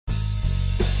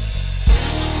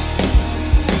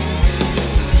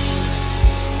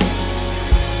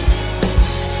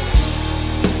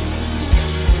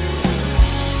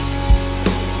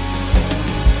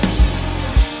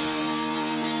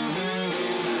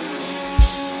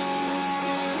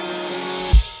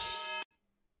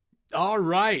All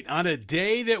right. On a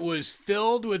day that was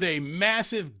filled with a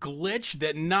massive glitch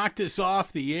that knocked us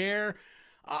off the air,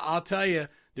 I'll tell you,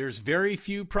 there's very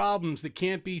few problems that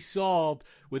can't be solved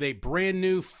with a brand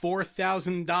new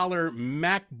 $4,000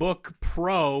 MacBook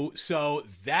Pro. So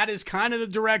that is kind of the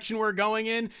direction we're going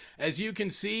in. As you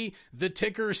can see, the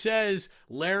ticker says,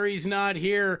 Larry's not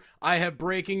here. I have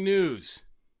breaking news.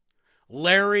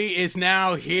 Larry is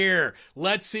now here.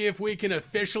 Let's see if we can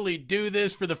officially do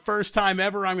this for the first time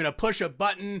ever. I'm going to push a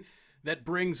button that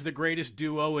brings the greatest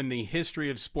duo in the history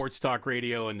of sports talk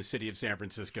radio in the city of San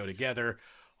Francisco together.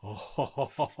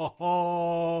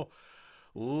 Oh,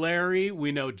 Larry,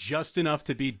 we know just enough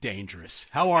to be dangerous.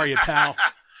 How are you, pal?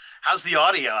 How's the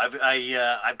audio?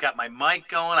 I've got my mic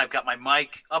going. I've got my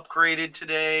mic upgraded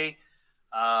today.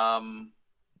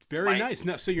 Very nice.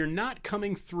 Now, so you're not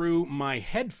coming through my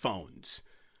headphones.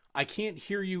 I can't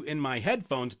hear you in my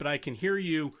headphones, but I can hear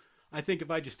you. I think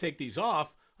if I just take these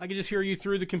off, I can just hear you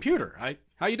through the computer.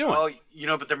 How you doing? Well,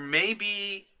 but there may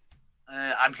be.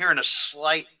 I'm hearing a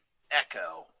slight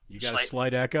echo. You got a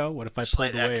slight echo? What if I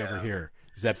pulled away over here?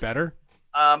 Is that better?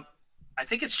 I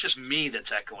think it's just me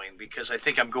that's echoing because I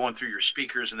think I'm going through your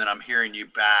speakers and then I'm hearing you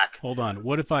back. Hold on.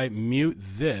 What if I mute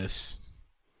this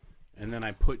and then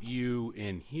I put you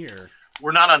in here?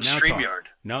 We're not on StreamYard.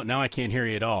 No, now I can't hear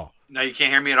you at all. No, you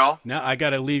can't hear me at all? No, I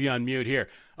got to leave you on mute here.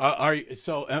 Are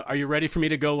you ready for me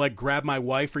to go grab my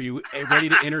wife? Are you ready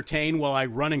to entertain while I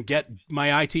run and get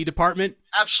my IT department?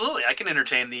 Absolutely. I can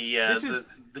entertain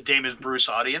the Damon Bruce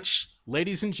audience.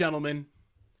 Ladies and gentlemen,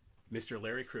 Mr.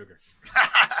 Larry Krueger.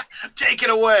 Take it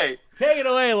away. Take it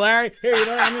away, Larry. Here,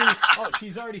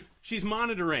 she's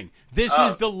monitoring. This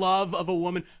is the love of a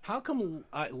woman. How come,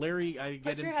 Larry,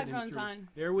 Put your headphones on.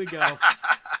 There we go.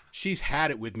 She's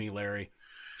had it with me, Larry.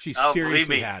 She's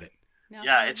seriously had it. No,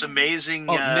 yeah, it's amazing.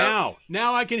 Now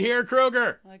I can hear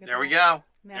Krueger. There we go.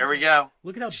 There we go.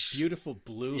 Look at how beautiful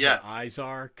blue her eyes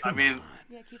are. Come on.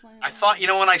 Yeah, keep I thought,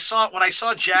 when I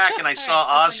saw Jack and I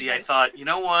saw Ozzy, I thought, you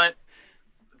know what?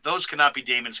 Those cannot be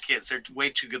Damon's kids. They're way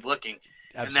too good looking.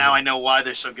 Absolutely. And now I know why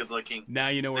they're so good looking. Now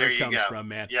you know where it comes from,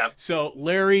 man. Yeah. So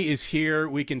Larry is here.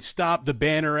 We can stop the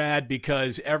banner ad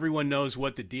because everyone knows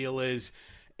what the deal is.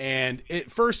 And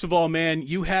first of all, man,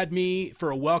 you had me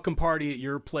for a welcome party at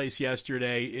your place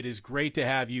yesterday. It is great to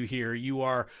have you here. You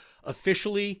are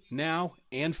officially now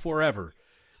and forever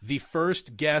the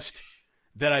first guest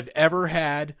that I've ever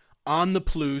had on the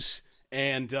Plus,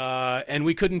 and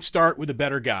we couldn't start with a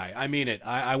better guy. I mean it.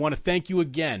 I want to thank you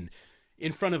again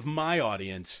in front of my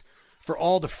audience for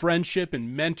all the friendship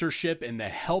and mentorship and the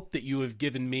help that you have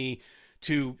given me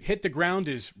to hit the ground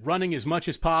running as much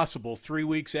as possible 3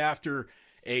 weeks after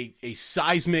a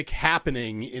seismic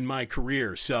happening in my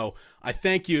career. So I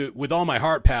thank you with all my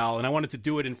heart, pal, and I wanted to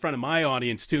do it in front of my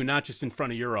audience too, not just in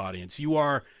front of your audience. You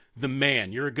are the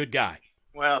man. You're a good guy.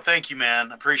 Well, thank you,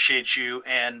 man. Appreciate you.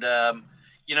 And,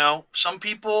 some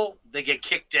people, they get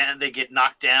kicked down, they get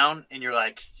knocked down, and you're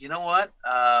like, you know what?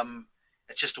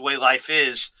 It's just the way life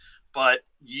is. But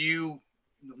your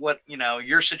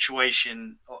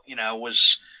situation,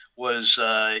 was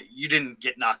you didn't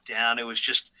get knocked down. It was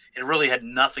just, it really had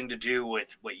nothing to do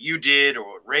with what you did or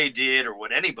what Ray did or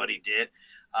what anybody did.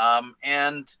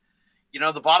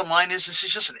 The bottom line is this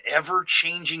is just an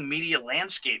ever-changing media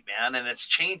landscape, man. And it's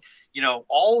changed,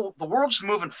 the world's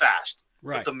moving fast.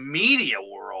 Right. But the media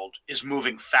world is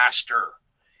moving faster.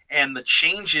 And the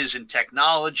changes in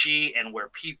technology and where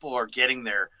people are getting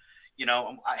their,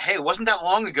 hey, it wasn't that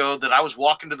long ago that I was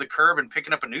walking to the curb and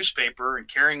picking up a newspaper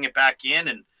and carrying it back in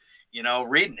and,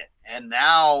 reading it. And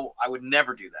now I would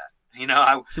never do that.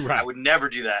 I would never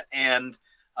do that. And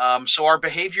so our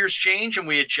behaviors change and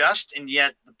we adjust. And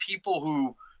yet the people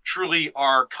who truly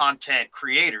are content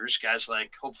creators, guys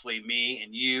like hopefully me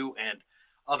and you and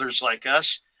others like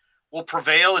us, will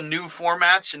prevail in new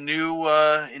formats and new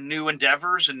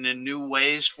endeavors and in new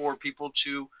ways for people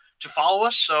to follow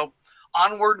us. So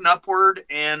onward and upward,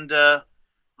 and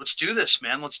let's do this,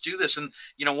 man. Let's do this. And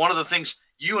one of the things,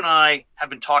 you and I have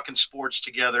been talking sports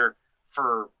together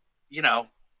for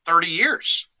 30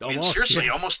 years. Seriously,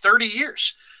 almost 30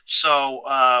 years. So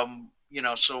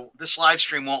so this live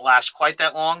stream won't last quite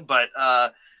that long, but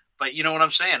you know what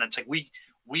I'm saying? It's like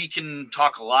we can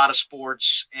talk a lot of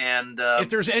sports, and if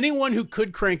there's anyone who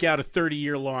could crank out a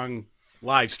 30-year-long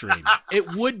live stream,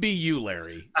 it would be you,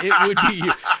 Larry. It would be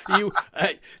you.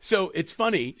 So it's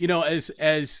funny, as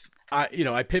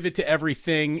I pivot to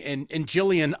everything, and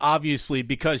Jillian, obviously,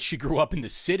 because she grew up in the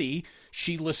city,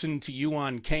 she listened to you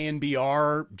on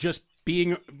KNBR, just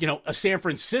being, a San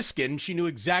Franciscan. She knew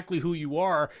exactly who you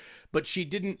are, but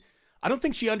I don't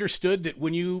think she understood that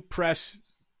when you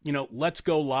press, let's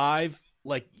go live,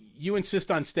 like you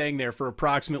insist on staying there for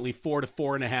approximately 4 to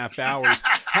 4.5 hours.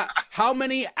 How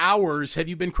many hours have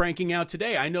you been cranking out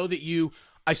today? I know that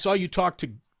I saw you talk to,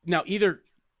 now either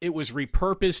it was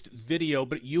repurposed video,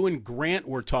 but you and Grant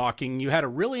were talking. You had a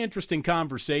really interesting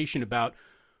conversation about,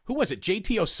 who was it,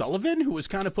 JT O'Sullivan, who was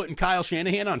kind of putting Kyle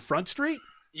Shanahan on Front Street?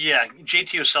 Yeah,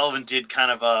 JT O'Sullivan did kind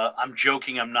of a I'm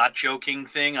joking, I'm not joking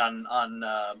thing on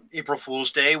April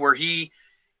Fool's Day, where he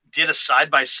did a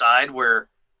side-by-side where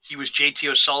he was JT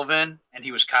O'Sullivan and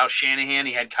he was Kyle Shanahan.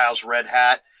 He had Kyle's red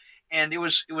hat. And it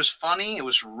was funny. It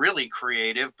was really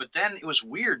creative. But then it was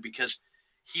weird because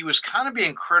he was kind of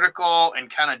being critical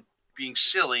and kind of being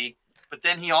silly. But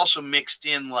then he also mixed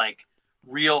in like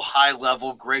real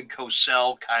high-level Greg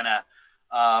Cosell kind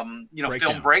of,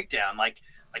 film breakdown. Like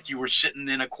you were sitting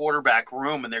in a quarterback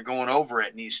room and they're going over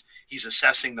it, and he's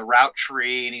assessing the route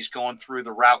tree, and he's going through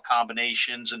the route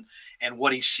combinations and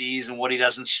what he sees and what he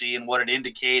doesn't see and what it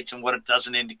indicates and what it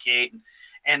doesn't indicate.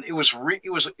 And it was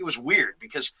weird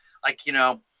because, like, you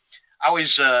know, I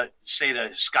always say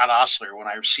to Scott Osler when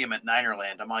I see him at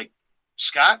Ninerland, I'm like,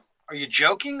 Scott, are you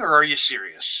joking or are you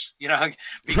serious? You know,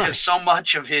 because so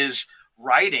much of his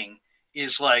writing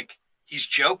is like he's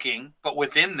joking, but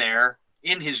within there,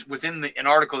 an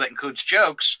article that includes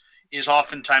jokes is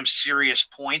oftentimes serious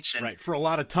points. And right, for a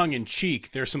lot of tongue in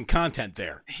cheek, there's some content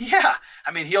there. Yeah,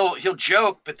 I mean he'll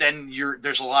joke, but then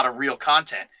there's a lot of real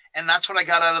content, and that's what I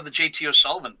got out of the JT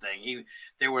O'Sullivan thing. He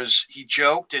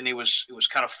joked, and it was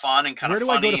kind of fun and kind of funny.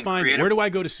 Where do I go to find it? Where do I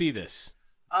go to see this?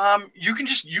 You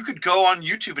could go on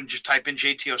YouTube and just type in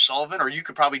JT O'Sullivan, or you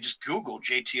could probably just Google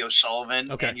JT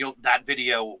O'Sullivan, and that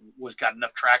video got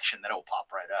enough traction that it'll pop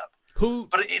right up.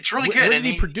 But it's really good. Where did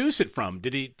he produce it from?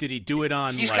 Did he do it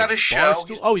on? He's got his show.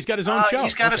 Oh, he's got his own show.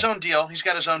 He's got his own deal.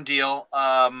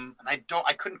 And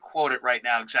I couldn't quote it right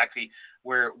now exactly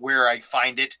where I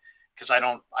find it because I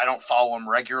don't follow him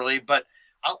regularly. But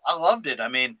I loved it. I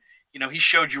mean, you know, he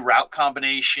showed you route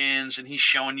combinations, and he's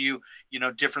showing you, you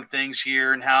know, different things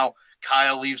here and how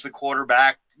Kyle leaves the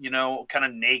quarterback, you know, kind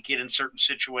of naked in certain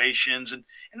situations, and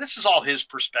this is all his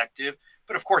perspective.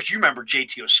 But of course, you remember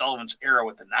JT O'Sullivan's era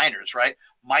with the Niners, right?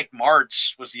 Mike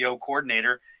Martz was the O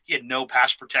coordinator. He had no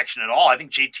pass protection at all. I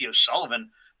think JT O'Sullivan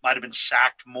might have been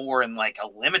sacked more in like a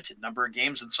limited number of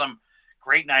games than some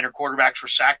great Niner quarterbacks were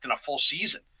sacked in a full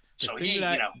season. So he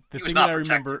was not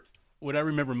protected. What I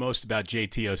remember most about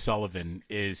JT O'Sullivan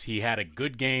is he had a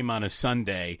good game on a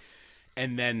Sunday,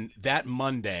 and then that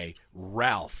Monday,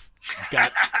 Ralph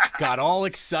got all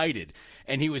excited.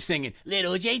 And he was singing,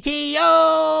 "Little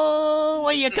JTO,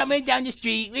 are you coming down the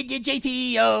street with your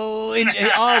JTO?" And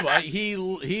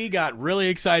he got really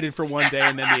excited for one day,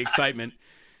 and then the excitement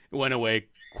went away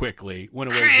quickly.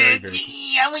 Went away very, very quickly.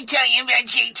 I'm going to tell you about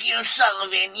JT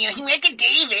O'Sullivan. You know, he went to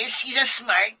Davis. He's a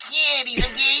smart kid. He's a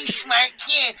very smart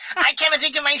kid. I kind of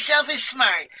think of myself as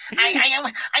smart.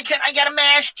 I got a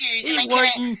master's. And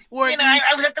Wharton. You know,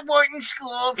 I was at the Wharton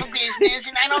School for Business,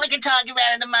 and I don't like to talk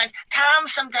about it much. Tom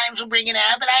sometimes will bring it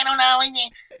out, but I don't know.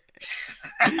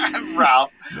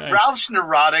 Ralph's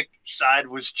neurotic side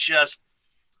was just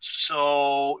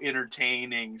so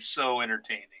entertaining.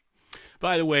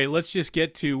 By the way, let's just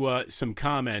get to some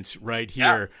comments right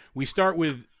here. Yeah. We start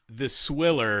with the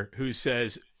Swiller, who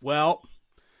says, well,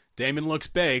 Damon looks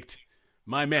baked.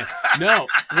 My man. No,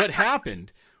 what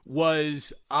happened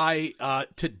was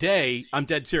today, I'm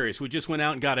dead serious. We just went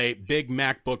out and got a big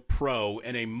MacBook Pro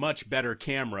and a much better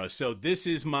camera. So this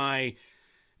is my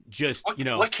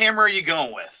what camera are you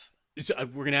going with?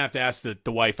 We're going to have to ask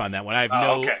the wife on that one. I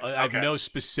have no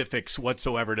specifics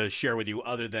whatsoever to share with you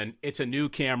other than it's a new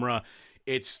camera.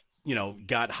 It's, you know,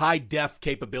 got high def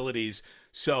capabilities.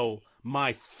 So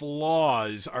my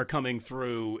flaws are coming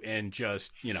through and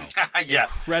just, you know,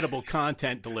 incredible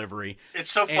content delivery.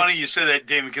 It's so funny you say that,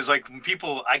 Damon, because like when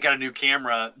I got a new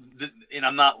camera and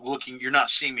I'm not looking, you're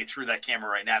not seeing me through that camera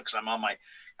right now because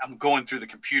I'm going through the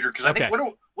computer because I think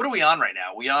what are we on right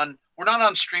now? We're not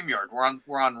on StreamYard.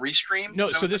 We're on Restream.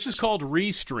 No, so this is called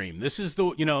Restream. This is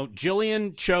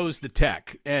Jillian chose the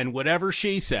tech, and whatever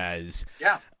she says,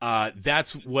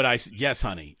 that's what yes,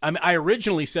 honey. I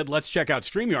originally said let's check out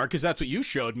StreamYard because that's what you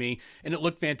showed me, and it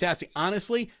looked fantastic.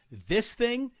 Honestly, this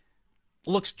thing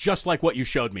looks just like what you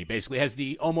showed me. Basically, has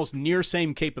the almost near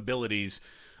same capabilities.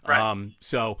 Right.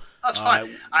 So that's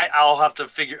fine. I'll have to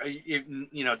figure.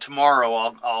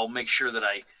 Tomorrow I'll make sure that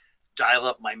I dial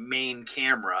up my main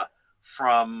camera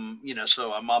from,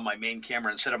 so I'm on my main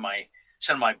camera instead of my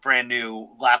brand new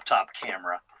laptop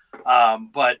camera.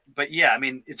 But yeah, I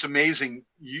mean, it's amazing.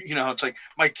 It's like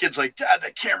my kid's like, Dad,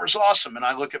 that camera's awesome. And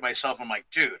I look at myself, I'm like,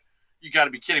 dude, You got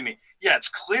to be kidding me. Yeah, it's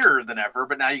clearer than ever,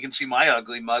 but now you can see my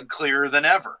ugly mug clearer than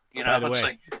ever. You know, by the way,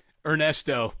 like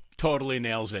Ernesto totally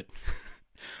nails it.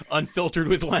 Unfiltered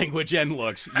with language and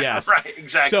looks. Yes. Right,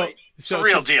 exactly. So it's a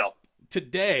real deal.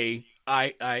 Today,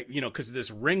 I because of this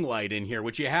ring light in here,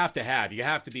 which you have to have. You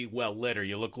have to be well lit or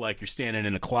you look like you're standing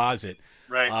in a closet.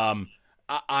 Right.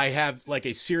 I have like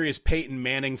a serious Peyton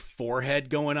Manning forehead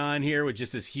going on here with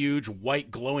just this huge white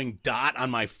glowing dot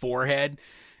on my forehead.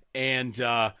 And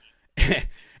it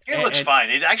looks fine.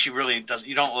 It actually really doesn't.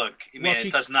 You don't look. I mean,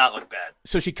 it does not look bad.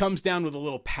 So she comes down with a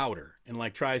little powder and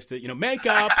like tries to, make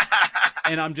up.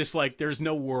 And I'm just like, there's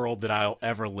no world that I'll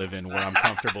ever live in where I'm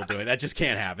comfortable doing that. Just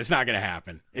can't happen. It's not going to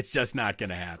happen. It's just not going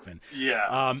to happen.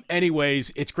 Yeah.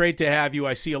 Anyways, it's great to have you.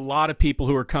 I see a lot of people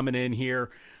who are coming in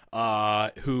here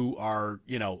who are,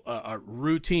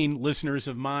 routine listeners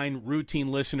of mine,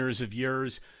 routine listeners of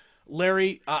yours.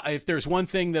 Larry, if there's one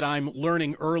thing that I'm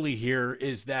learning early here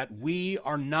is that we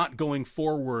are not going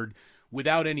forward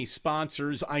without any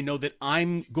sponsors. I know that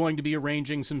I'm going to be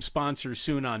arranging some sponsors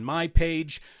soon on my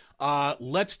page.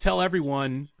 Let's tell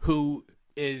everyone who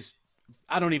is,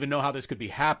 I don't even know how this could be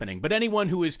happening, but anyone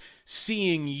who is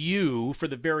seeing you for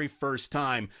the very first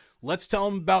time, let's tell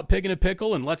them about Pig in a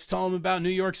Pickle and let's tell them about New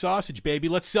York Sausage, baby.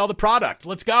 Let's sell the product.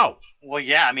 Let's go. Well,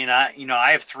 yeah, I mean,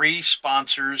 I have three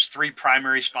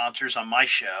primary sponsors on my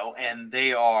show, and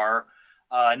they are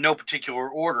no particular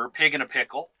order: Pig in a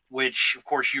Pickle, which, of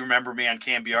course, you remember me on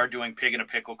KMBR doing Pig in a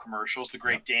Pickle commercials. The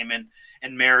great Damon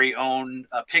and Mary own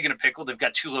Pig in a Pickle. They've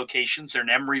got 2 locations. They're in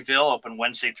Emeryville, open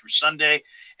Wednesday through Sunday,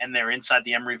 and they're inside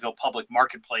the Emeryville Public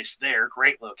Marketplace there.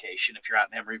 Great location if you're out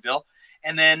in Emeryville.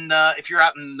 And then if you're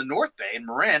out in the North Bay in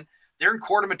Marin, they're in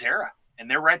Corte Madera, and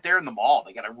they're right there in the mall.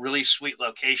 They got a really sweet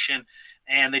location,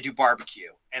 and they do barbecue.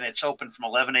 And it's open from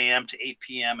 11 a.m. to 8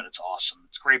 p.m., and it's awesome.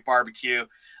 It's great barbecue.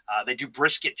 They do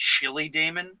brisket chili,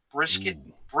 Damon. Brisket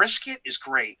is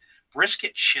great.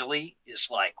 Brisket chili is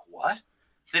like, what?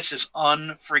 This is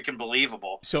unfreaking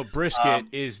believable. So brisket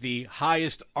is the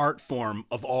highest art form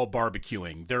of all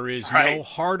barbecuing. There is no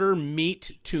harder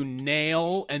meat to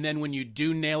nail, and then when you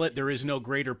do nail it, there is no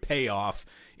greater payoff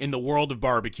in the world of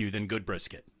barbecue than good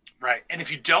brisket. Right, and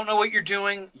if you don't know what you're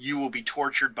doing, you will be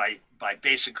tortured by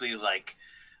basically like,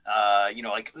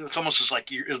 like it's almost as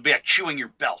like it'll be like chewing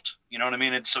your belt. You know what I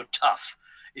mean? It's so tough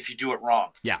if you do it wrong.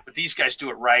 Yeah. But these guys do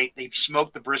it right. They've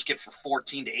smoked the brisket for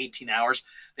 14 to 18 hours.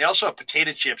 They also have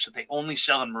potato chips that they only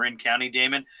sell in Marin County,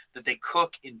 Damon, that they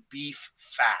cook in beef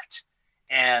fat.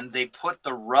 And they put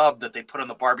the rub that they put on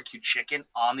the barbecue chicken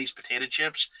on these potato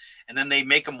chips. And then they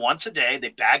make them once a day. They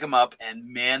bag them up, and,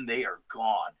 man, they are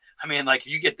gone. I mean, like,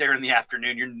 if you get there in the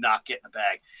afternoon, you're not getting a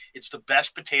bag. It's the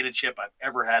best potato chip I've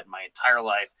ever had in my entire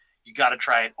life. You got to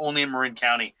try it, only in Marin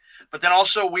County. But then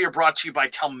also we are brought to you by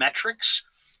Telmetrics,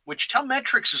 which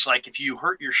Telmetrics is like if you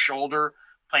hurt your shoulder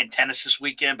playing tennis this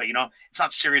weekend, but it's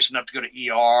not serious enough to go to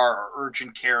ER or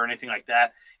urgent care or anything like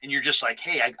that, and you're just like,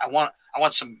 hey, I want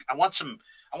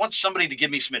somebody to give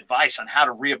me some advice on how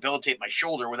to rehabilitate my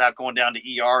shoulder without going down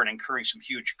to ER and incurring some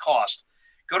huge cost.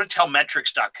 Go to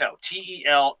telmetrics.co,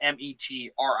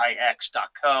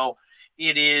 TELMETRIX.co.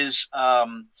 It is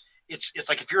it's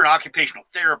like if you're an occupational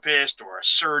therapist or a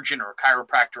surgeon or a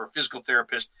chiropractor or a physical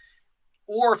therapist,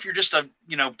 or if you're just a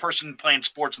person playing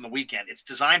sports on the weekend, it's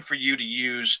designed for you to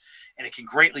use, and it can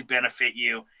greatly benefit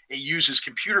you. It uses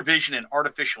computer vision and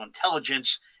artificial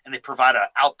intelligence, and they provide an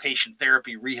outpatient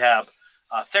therapy rehab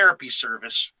therapy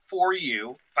service for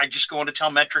you by just going to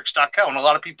telmetrics.co. And a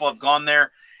lot of people have gone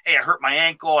there. Hey, I hurt my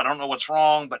ankle. I don't know what's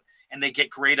wrong, and they get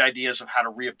great ideas of how to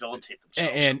rehabilitate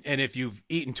themselves. And if you've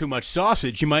eaten too much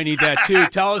sausage, you might need that too.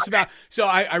 Tell us about. So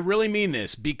I really mean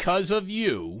this. Because of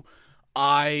you,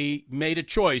 I made a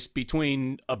choice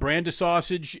between a brand of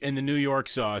sausage and the New York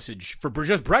sausage for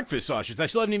just breakfast sausage. I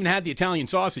still haven't even had the Italian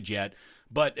sausage yet,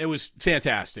 but it was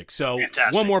fantastic. So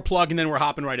One more plug, and then we're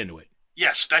hopping right into it.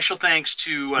 Yes, special thanks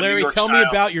to Larry, New York tell style. Me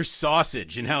about your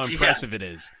sausage and how impressive it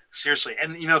is. Seriously.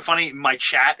 And, funny, my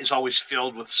chat is always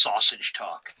filled with sausage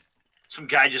talk. Some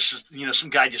guy just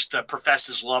professed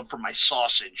his love for my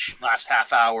sausage last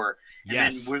half hour,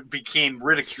 and then became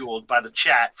ridiculed by the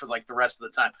chat for like the rest of the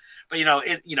time. But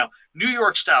New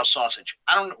York style sausage.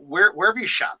 I don't know wherever you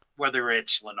shop, whether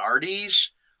it's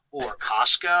Lenardi's or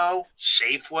Costco,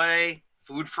 Safeway,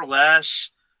 Food for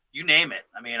Less, you name it.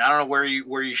 I mean, I don't know where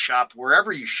you shop,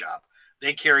 wherever you shop,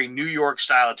 they carry New York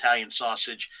style Italian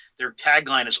sausage. Their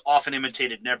tagline is often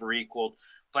imitated, never equaled,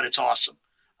 but it's awesome.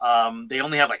 They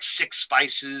only have like 6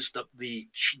 spices. The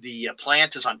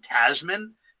plant is on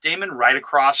Tasman, Damon, right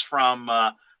across from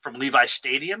Levi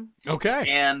Stadium. Okay.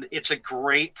 And it's a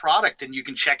great product. And you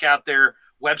can check out their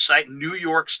website,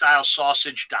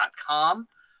 NewYorkStyleSausage.com.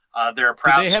 They're a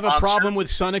proud Do they have sponsor. a problem with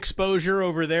sun exposure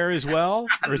over there as well?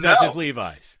 Or is that just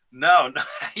Levi's? No,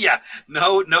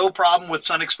 no problem with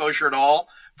sun exposure at all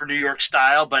for New York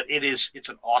Style, but it's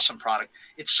an awesome product.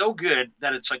 It's so good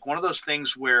that it's like one of those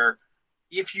things where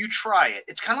if you try it,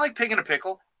 it's kind of like pig in a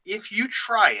pickle. If you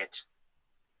try it,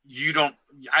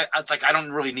 it's like I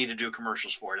don't really need to do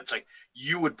commercials for it. It's like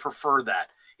you would prefer that.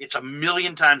 It's a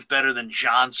million times better than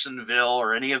Johnsonville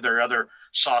or any of their other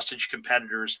sausage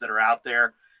competitors that are out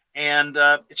there. And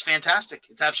it's fantastic.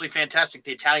 It's absolutely fantastic.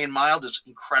 The Italian mild is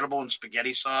incredible in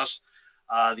spaghetti sauce.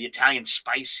 The Italian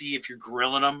spicy, if you're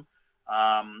grilling them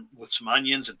with some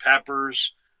onions and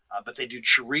peppers. But they do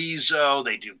chorizo.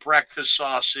 They do breakfast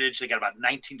sausage. They got about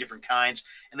 19 different kinds.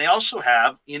 And they also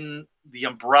have, in the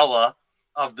umbrella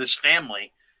of this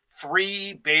family,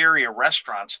 3 Bay Area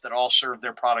restaurants that all serve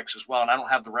their products as well. And I don't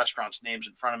have the restaurants' names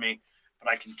in front of me, but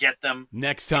I can get them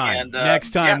next time.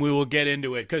 Next time we will get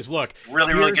into it because look,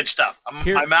 really good stuff.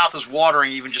 My mouth is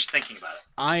watering even just thinking about it.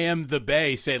 I am the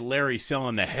Bay. Say Larry's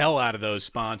selling the hell out of those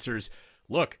sponsors.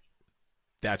 Look,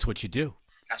 that's what you do.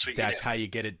 That's how you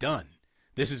get it done.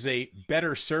 This is a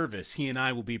better service he and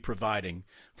I will be providing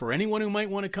for anyone who might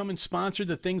want to come and sponsor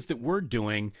the things that we're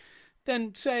doing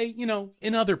than say,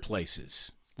 in other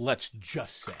places. Let's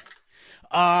just say.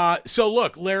 So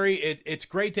look, Larry, it's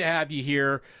great to have you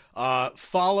here.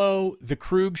 Follow the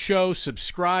Krueger Show,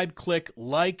 subscribe, click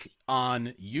like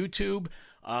on YouTube.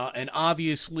 And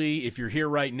obviously, if you're here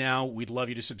right now, we'd love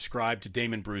you to subscribe to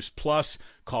Damon Bruce Plus.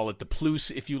 Call it the Plus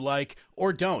if you like,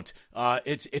 or don't.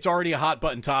 It's already a hot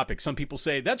button topic. Some people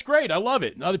say, that's great, I love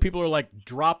it. And other people are like,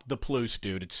 drop the Plus,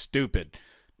 dude. It's stupid.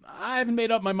 I haven't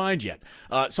made up my mind yet.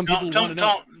 Some people want to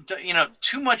know.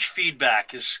 Too much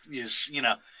feedback is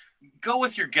go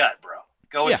with your gut, bro.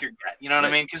 Go with your gut. You know what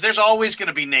I mean? Because there's always going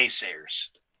to be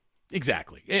naysayers.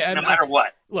 Exactly. No matter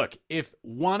what. Look, if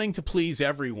wanting to please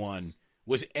everyone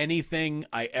was anything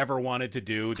I ever wanted to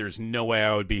do, there's no way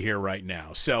I would be here right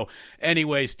now. So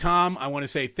anyways, Tom, I want to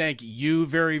say thank you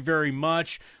very, very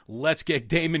much. Let's get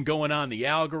Damon going on the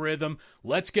algorithm.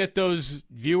 Let's get those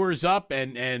viewers up.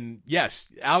 And yes,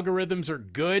 algorithms are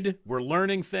good. We're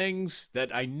learning things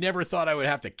that I never thought I would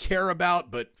have to care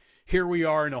about, but here we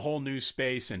are in a whole new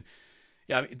space. And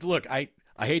yeah, look, I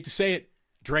hate to say it.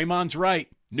 Draymond's right.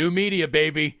 New media,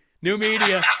 baby. New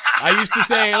media. I used to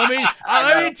say, let me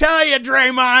tell you,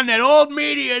 Draymond, that old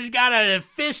media's got a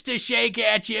fist to shake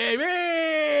at you.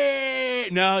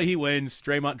 No, he wins.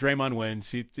 Draymond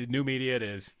wins. New media it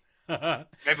is.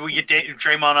 Maybe we get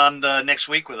Draymond on the next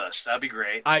week with us. That'd be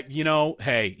great.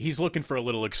 Hey, he's looking for a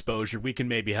little exposure. We can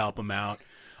maybe help him out.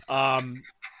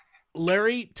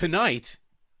 Larry, tonight,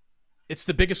 it's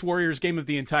the biggest Warriors game of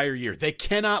the entire year. They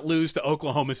cannot lose to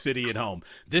Oklahoma City at home.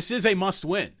 This is a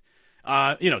must-win.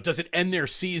 Does it end their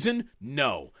season?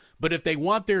 No. But if they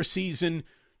want their season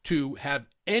to have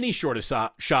any sort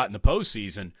of shot in the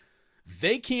postseason,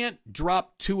 they can't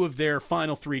drop 2 of their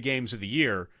final 3 games of the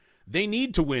year. They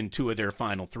need to win 2 of their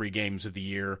final 3 games of the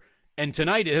year. And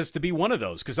tonight it has to be one of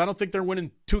those because I don't think they're winning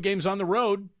 2 games on the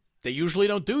road. They usually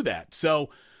don't do that.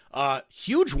 So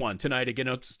huge one tonight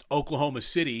against Oklahoma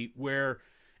City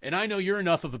and I know you're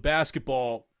enough of a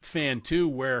basketball fan too,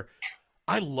 where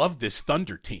I love this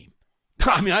Thunder team.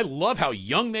 I mean, I love how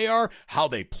young they are, how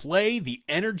they play, the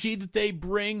energy that they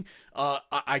bring.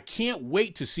 I can't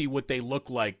wait to see what they look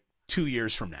like 2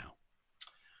 years from now.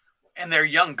 And their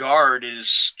young guard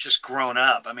is just grown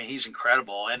up. I mean, he's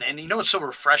incredible. And you know what's so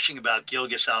refreshing about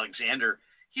Gilgeous-Alexander?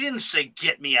 He didn't say,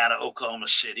 get me out of Oklahoma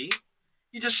City.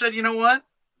 He just said, you know what?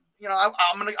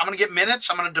 I'm gonna get minutes.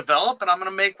 I'm gonna develop, and I'm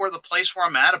gonna make the place where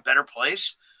I'm at a better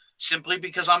place, simply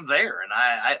because I'm there. And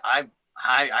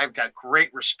I've got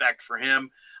great respect for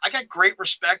him. I got great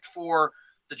respect for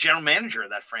the general manager of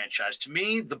that franchise. To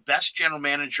me, the best general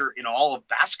manager in all of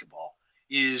basketball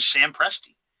is Sam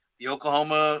Presti, the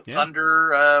Oklahoma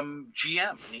Thunder GM.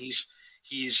 And he's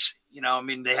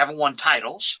they haven't won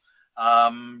titles.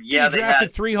 They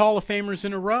drafted 3 Hall of Famers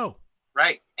in a row.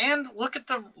 Right. And look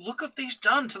what he's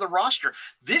done to the roster.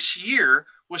 This year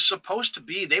was supposed to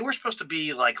be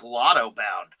like lotto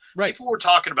bound. Right. People were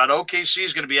talking about OKC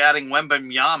is going to be adding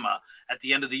Wembanyama at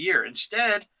the end of the year.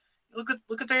 Instead, look at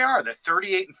they are. They're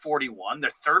 38-41.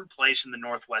 They're 3rd place in the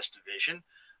Northwest Division.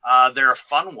 They're a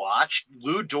fun watch.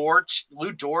 Lou Dort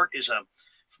is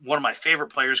one of my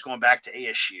favorite players going back to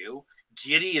ASU.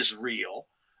 Giddey is real.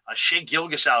 Shai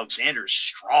Gilgeous-Alexander is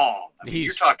strong. I mean,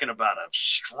 you're talking about a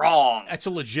strong. That's a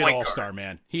legit all-star,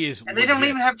 man. He is. And they don't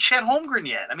even have Chet Holmgren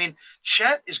yet. I mean,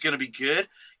 Chet is going to be good.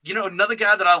 Another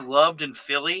guy that I loved in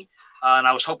Philly and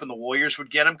I was hoping the Warriors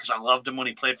would get him because I loved him when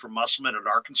he played for Musselman at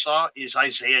Arkansas, is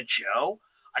Isaiah Joe.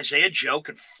 Isaiah Joe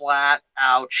could flat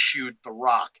out shoot the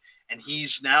rock, and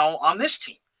he's now on this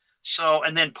team. So,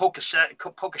 and then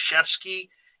Pokashevsky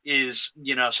is,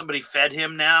 somebody fed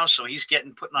him now, so he's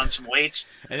putting on some weights.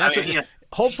 And that's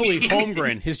hopefully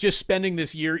Holmgren is just spending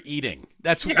this year eating.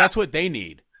 That's what they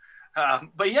need.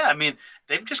 But yeah, I mean,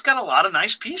 they've just got a lot of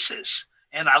nice pieces,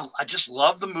 and I just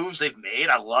love the moves they've made.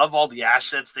 I love all the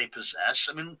assets they possess.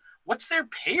 I mean, what's their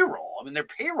payroll? I mean, their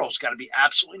payroll's got to be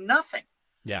absolutely nothing.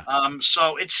 Yeah.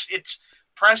 So it's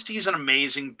Presti's an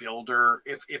amazing builder.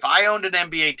 If I owned an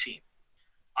NBA team,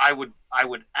 I would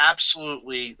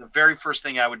absolutely, the very first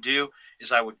thing I would do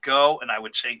is I would go and I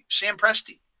would say, Sam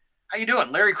Presti, how you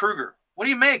doing? Larry Krueger, what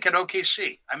do you make at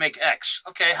OKC? I make X.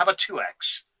 Okay, how about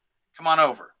 2X? Come on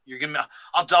over.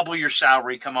 I'll double your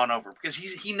salary. Come on over, because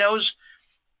he knows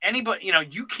anybody.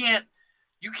 You can't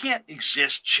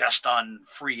exist just on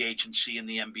free agency in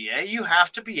the NBA. You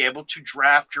have to be able to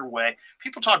draft your way.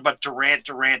 People talk about Durant.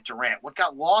 What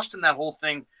got lost in that whole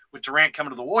thing with Durant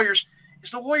coming to the Warriors is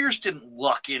the Warriors didn't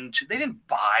they didn't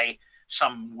buy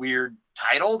some weird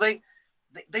title. They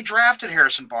drafted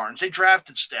Harrison Barnes. They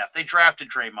drafted Steph. They drafted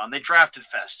Draymond. They drafted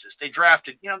Festus. They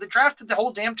drafted the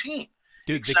whole damn team.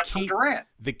 Dude, except for Durant.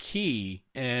 The key,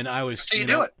 and I was, That's how you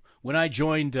do it. When I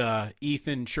joined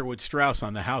Ethan Sherwood Strauss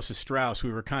on the House of Strauss,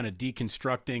 we were kind of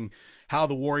deconstructing how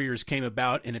the Warriors came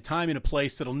about in a time and a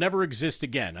place that'll never exist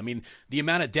again. I mean, the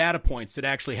amount of data points that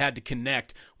actually had to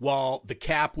connect while the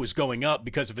cap was going up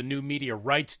because of a new media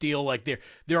rights deal. Like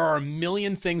there are a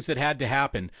million things that had to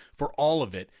happen for all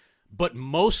of it. But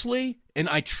mostly, and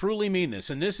I truly mean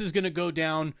this, and this is going to go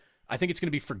down, I think it's going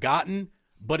to be forgotten,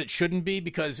 but it shouldn't be,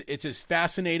 because it's as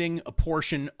fascinating a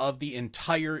portion of the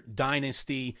entire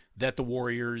dynasty that the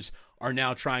Warriors are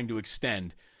now trying to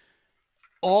extend.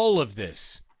 All of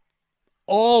this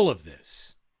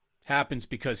happens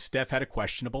because Steph had a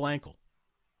questionable ankle.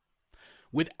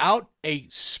 Without a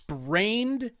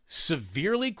sprained,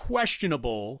 severely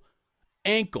questionable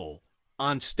ankle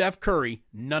on Steph Curry,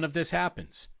 none of this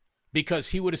happens, because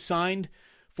he would have signed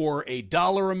for a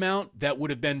dollar amount that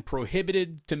would have been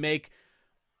prohibited to make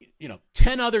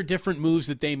 10 other different moves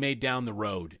that they made down the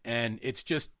road. And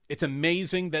it's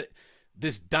amazing that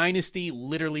this dynasty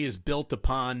literally is built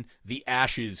upon the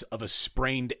ashes of a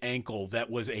sprained ankle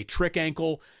that was a trick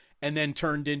ankle and then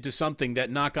turned into something that,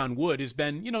 knock on wood, has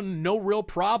been, no real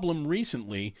problem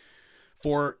recently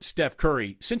for Steph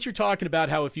Curry. Since you're talking about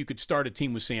how if you could start a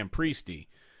team with Sam Presti,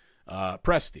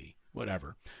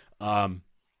 whatever.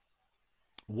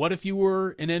 What if you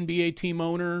were an NBA team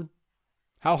owner?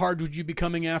 How hard would you be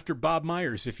coming after Bob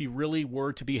Myers if he really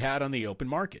were to be had on the open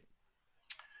market?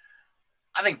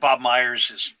 I think Bob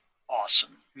Myers is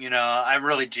awesome. I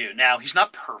really do. Now, he's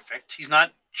not perfect. He's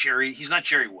not Jerry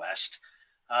West.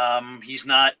 He's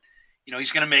not,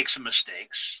 he's going to make some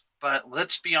mistakes. But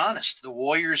let's be honest. The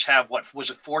Warriors have,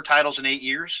 4 titles in 8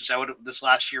 years? Is that what this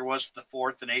last year was? The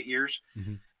 4th in 8 years?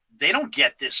 Mm-hmm. They don't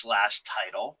get this last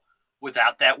title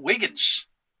without that Wiggins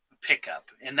pickup.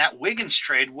 And that Wiggins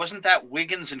trade, wasn't that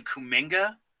Wiggins and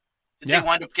Kuminga? Did they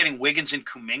wind up getting Wiggins and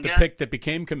Kuminga? The pick that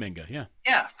became Kuminga, yeah.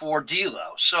 Yeah, for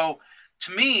D'Lo. So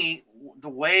to me, the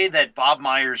way that Bob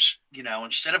Myers,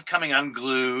 instead of coming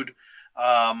unglued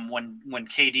when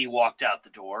KD walked out the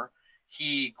door,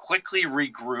 he quickly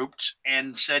regrouped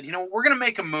and said, we're going to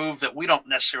make a move that we don't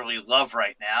necessarily love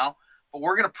right now, but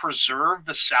we're going to preserve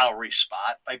the salary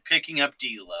spot by picking up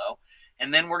D'Lo.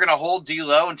 And then we're going to hold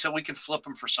D'Lo until we can flip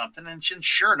him for something. And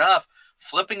sure enough,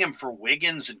 flipping him for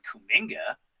Wiggins and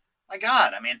Kuminga, my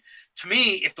God, I mean, to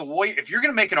me, if you're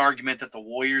going to make an argument that the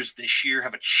Warriors this year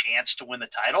have a chance to win the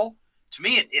title, to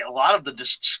me, a lot of the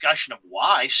discussion of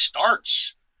why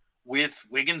starts with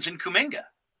Wiggins and Kuminga.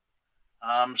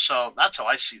 So that's how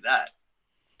I see that.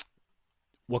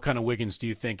 What kind of Wiggins do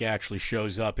you think actually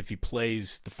shows up if he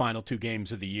plays the final 2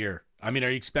 games of the year? I mean, are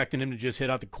you expecting him to just hit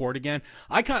out the court again?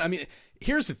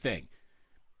 Here's the thing.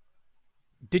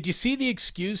 Did you see the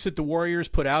excuse that the Warriors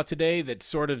put out today that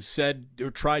sort of said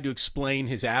or tried to explain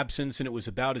his absence, and it was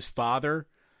about his father?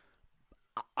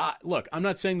 Look, I'm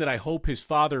not saying that I hope his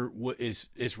father is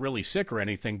really sick or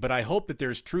anything, but I hope that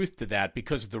there's truth to that,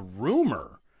 because the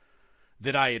rumor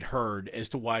that I had heard as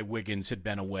to why Wiggins had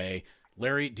been away.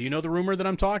 Larry, do you know the rumor that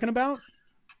I'm talking about?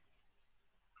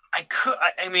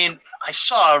 I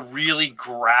saw a really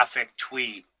graphic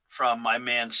tweet from my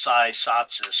man Cy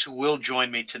Satsis, who will join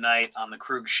me tonight on the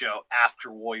Krueger Show after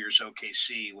Warriors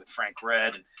OKC with Frank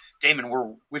Red and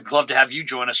Damon. We'd love to have you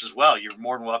join us as well. You're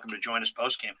more than welcome to join us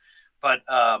post game. But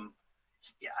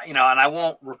and I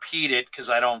won't repeat it because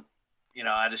I don't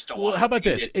I just don't Well, want to how about repeat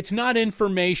this? it. It's not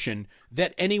information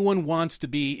that anyone wants to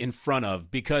be in front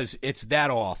of because it's that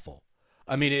awful.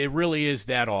 I mean, it really is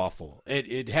that awful.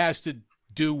 It has to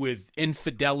do with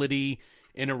infidelity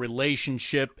in a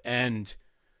relationship and,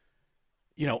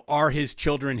 are his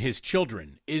children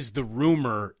is the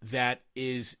rumor that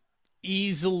is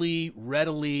easily,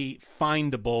 readily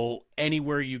findable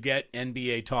anywhere you get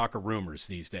NBA talk or rumors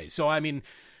these days. So, I mean,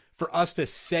 for us to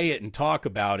say it and talk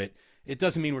about it, it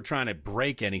doesn't mean we're trying to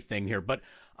break anything here. But,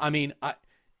 I mean,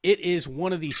 it is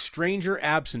one of the stranger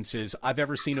absences I've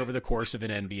ever seen over the course of an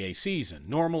NBA season.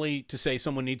 Normally, to say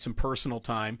someone needs some personal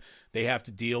time, they have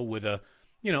to deal with a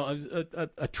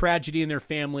tragedy in their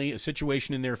family, a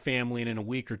situation in their family, and in a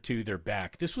week or two, they're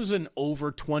back. This was an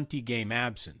over 20-game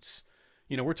absence.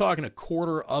 We're talking a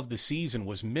quarter of the season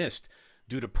was missed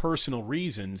due to personal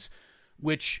reasons,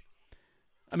 which,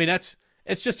 I mean, it's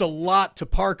just a lot to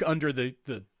park under the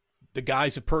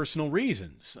guise of personal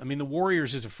reasons. I mean, the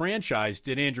Warriors as a franchise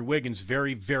did Andrew Wiggins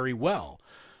very, very well.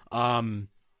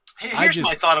 Here's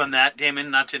my thought on that,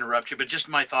 Damon, not to interrupt you, but just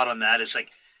my thought on that is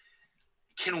like,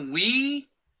 can we,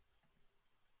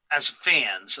 as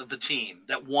fans of the team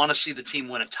that want to see the team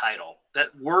win a title, that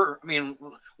we're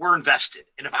invested.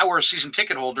 And if I were a season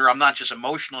ticket holder, I'm not just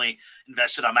emotionally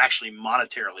invested, I'm actually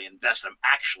monetarily invested. I'm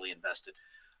actually invested.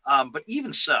 But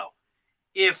even so,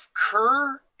 if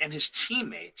Kerr and his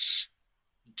teammates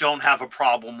don't have a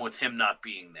problem with him not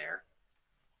being there,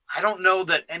 I don't know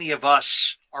that any of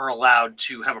us are allowed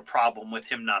to have a problem with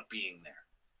him not being there.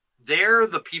 They're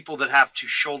the people that have to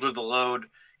shoulder the load,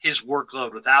 his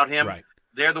workload without him. Right.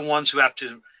 They're the ones who have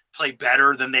to play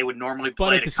better than they would normally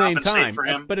play to compensate for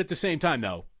him. But at the same time,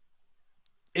 though,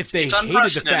 if they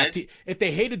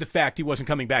hated the fact he wasn't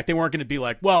coming back, they weren't going to be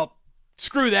like, well,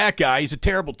 screw that guy, he's a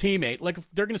terrible teammate. Like,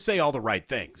 they're going to say all the right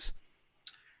things.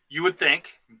 You would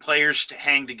think players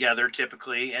hang together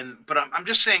typically, but I'm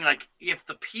just saying, like, if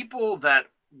the people that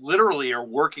literally are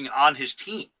working on his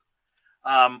team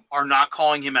are not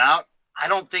calling him out, I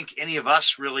don't think any of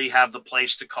us really have the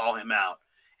place to call him out.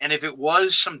 And if it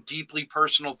was some deeply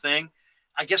personal thing,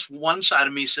 I guess one side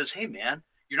of me says, hey, man,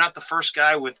 you're not the first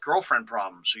guy with girlfriend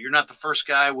problems, or you're not the first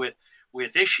guy with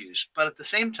issues. But at the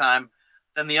same time,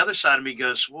 then the other side of me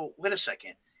goes, well, wait a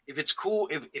second. If it's cool,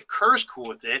 if Kerr's cool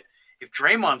with it, if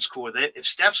Draymond's cool with it, if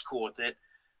Steph's cool with it,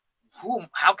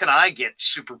 how can I get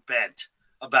super bent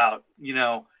about,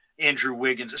 Andrew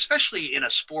Wiggins, especially in a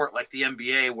sport like the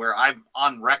NBA, where I'm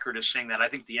on record as saying that I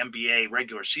think the NBA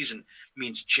regular season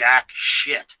means jack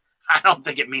shit. I don't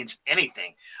think it means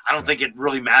anything. I don't think it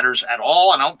really matters at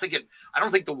all. And I don't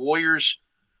think the Warriors,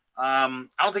 I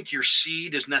don't think your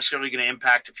seed is necessarily going to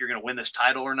impact if you're going to win this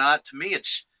title or not. To me,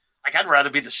 it's like, I'd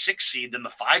rather be the 6 seed than the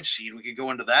 5 seed. We could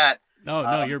go into that.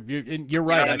 No, you're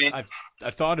right. I mean? I've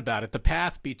thought about it. The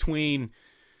path between,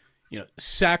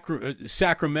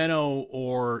 Sacramento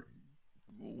or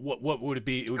what would it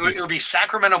be? It would be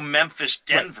Sacramento, Memphis,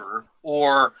 Denver,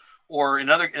 right. or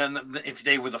another. If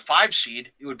they were the 5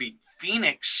 seed, it would be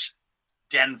Phoenix,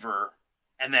 Denver,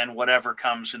 and then whatever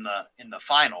comes in the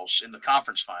finals, in the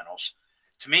conference finals.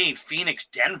 To me, Phoenix,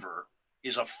 Denver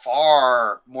is a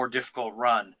far more difficult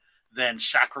run than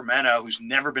Sacramento, who's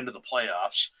never been to the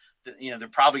playoffs. They're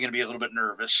probably going to be a little bit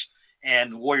nervous,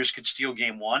 and the Warriors could steal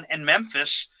game 1. And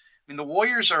Memphis, the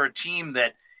Warriors are a team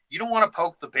that you don't want to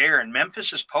poke the bear, and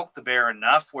Memphis has poked the bear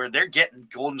enough where they're getting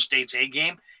Golden State's A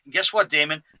game. And guess what,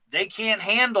 Damon? They can't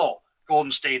handle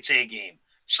Golden State's A game.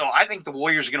 So I think the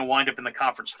Warriors are going to wind up in the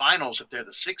conference finals if they're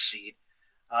the 6 seed.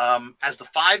 As the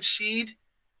 5 seed,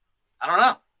 I don't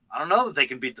know. I don't know that they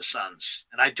can beat the Suns,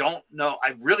 and I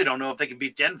really don't know if they can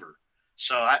beat Denver.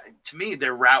 So to me,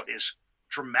 their route is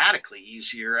dramatically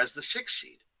easier as the 6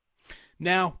 seed.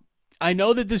 Now, I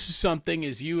know that this is something,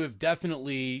 as you have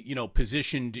definitely,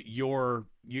 positioned your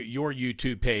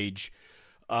YouTube page,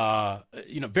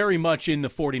 very much in the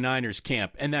 49ers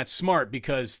camp. And that's smart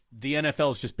because the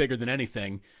NFL is just bigger than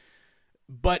anything.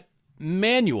 But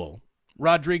Manuel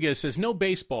Rodriguez says, no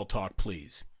baseball talk,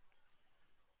 please.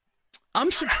 I'm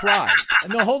surprised.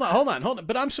 No, hold on.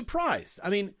 But I'm surprised. I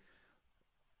mean,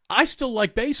 I still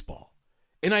like baseball.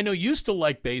 And I know you still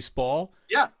like baseball.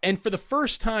 Yeah. And for the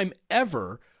first time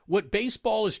ever, what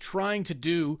baseball is trying to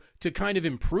do to kind of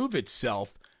improve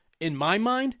itself, in my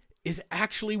mind, is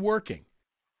actually working.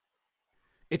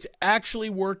 It's actually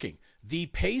working. The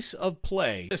pace of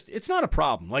play, it's not a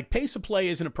problem. Like, pace of play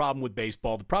isn't a problem with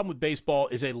baseball. The problem with baseball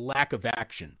is a lack of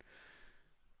action.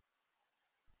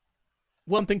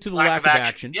 One thing to the lack of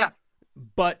action. Yeah.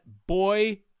 But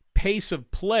boy, pace of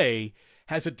play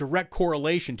has a direct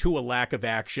correlation to a lack of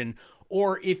action,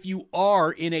 or if you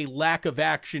are in a lack of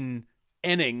action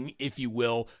inning, if you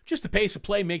will, just the pace of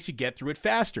play makes you get through it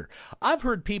faster. I've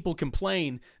heard people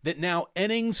complain that now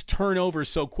innings turn over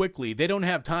so quickly they don't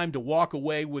have time to walk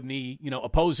away when the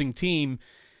opposing team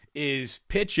is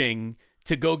pitching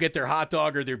to go get their hot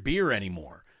dog or their beer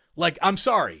anymore. Like, I'm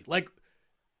sorry, like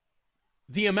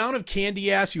the amount of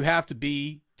candy ass you have to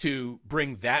be to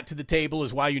bring that to the table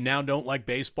is why you now don't like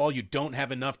baseball. You don't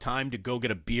have enough time to go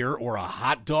get a beer or a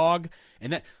hot dog.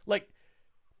 And that, like,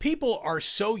 people are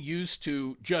so used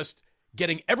to just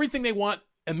getting everything they want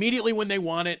immediately when they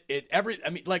want it.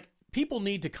 People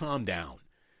need to calm down.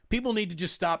 People need to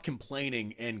just stop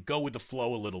complaining and go with the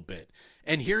flow a little bit.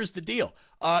 And here's the deal.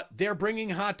 They're bringing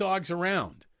hot dogs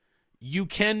around. You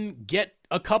can get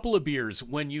a couple of beers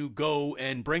when you go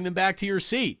and bring them back to your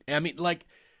seat. I mean, like,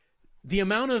 the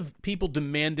amount of people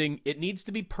demanding it needs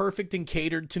to be perfect and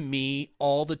catered to me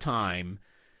all the time,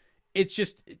 it's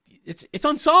just, it's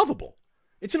unsolvable.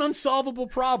 It's an unsolvable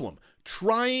problem.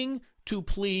 Trying to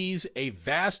please a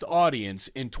vast audience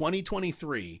in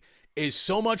 2023 is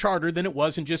so much harder than it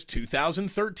was in just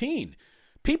 2013.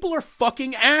 People are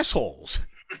fucking assholes.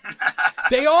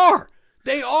 They are.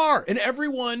 And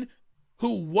everyone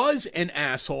who was an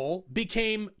asshole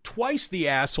became twice the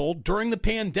asshole during the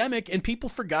pandemic, and people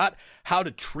forgot how to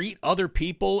treat other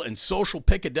people, and social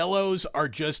picadillos are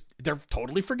just, they're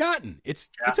totally forgotten. It's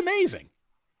amazing.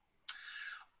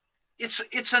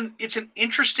 It's an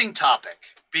interesting topic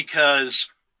because,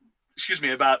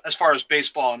 about as far as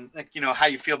baseball and how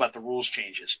you feel about the rules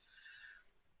changes.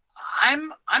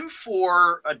 I'm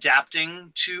for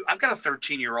adapting to. I've got a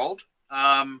 13-year-old.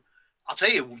 I'll tell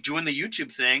you, doing the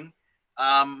YouTube thing,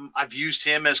 I've used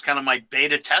him as kind of my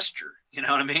beta tester. You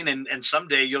know what I mean? And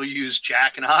someday you'll use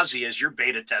Jack and Ozzy as your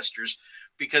beta testers,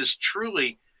 because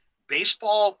truly,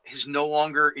 baseball is no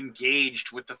longer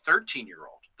engaged with the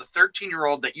 13-year-old. The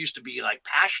 13-year-old that used to be like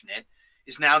passionate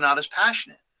is now not as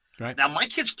passionate. Right. Now, my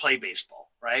kids play baseball,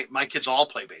 right? My kids all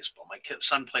play baseball. My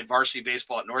son played varsity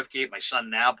baseball at Northgate. My son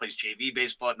now plays JV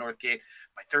baseball at Northgate.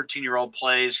 My 13-year-old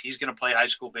plays. He's going to play high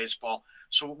school baseball.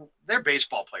 So they're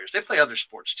baseball players. They play other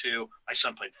sports too. My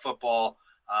son played football.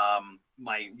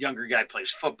 My younger guy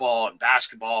plays football and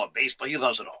basketball and baseball. He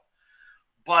loves it all.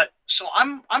 But so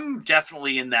I'm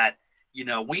definitely in that,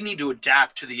 we need to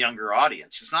adapt to the younger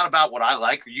audience. It's not about what I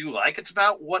like or you like. It's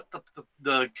about what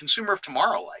the consumer of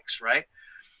tomorrow likes, right?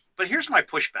 But here's my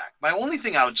pushback. My only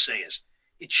thing I would say is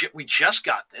we just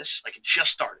got this. Like, it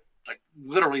just started. Like,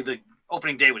 literally the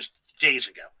opening day was days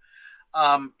ago.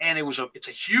 And it's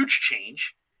a huge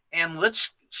change. And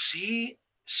let's see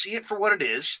it for what it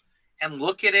is and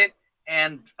look at it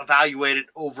and evaluate it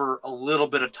over a little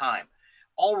bit of time.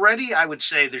 Already, I would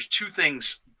say there's two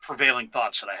prevailing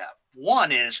thoughts that I have.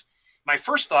 One is, my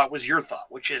first thought was your thought,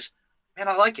 which is, man,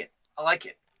 I like it.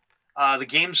 The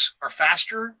games are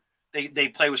faster. They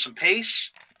play with some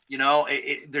pace.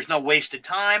 There's no wasted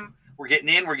time. We're getting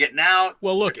in, we're getting out.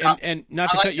 Well, look, and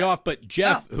not to cut you off, but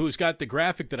Jeff, who's got the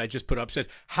graphic that I just put up, said,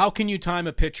 how can you time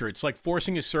a pitcher? It's like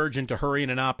forcing a surgeon to hurry in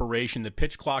an operation. The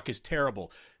pitch clock is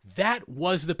terrible. That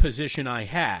was the position I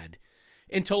had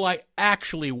until I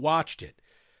actually watched it.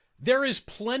 There is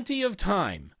plenty of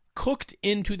time cooked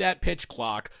into that pitch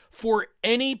clock for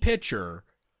any pitcher,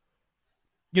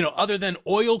 other than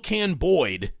Oil Can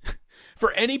Boyd,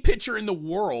 for any pitcher in the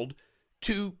world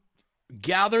to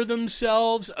gather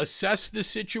themselves, assess the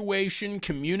situation,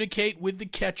 communicate with the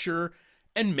catcher,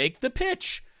 and make the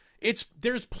pitch.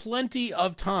 There's plenty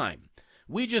of time.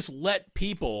 We just let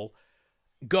people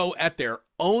go at their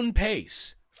own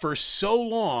pace for so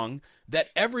long that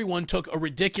everyone took a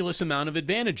ridiculous amount of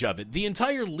advantage of it. The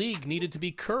entire league needed to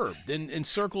be curbed and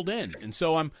circled in. And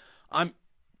so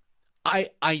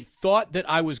I thought that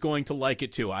I was going to like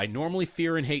it too. I normally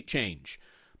fear and hate change,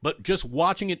 but just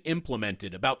watching it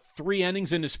implemented about 3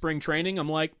 innings into spring training, I'm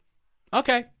like,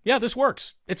 okay, yeah, this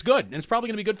works. It's good. And it's probably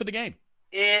going to be good for the game.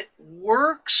 It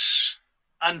works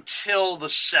until the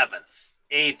 7th,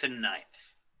 8th, and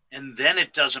 9th. And then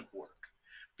it doesn't work.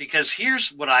 Because here's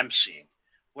what I'm seeing.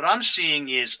 What I'm seeing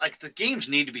is, like, the games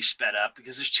need to be sped up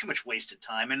because there's too much wasted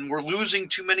time, and we're losing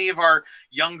too many of our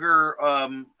younger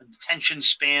attention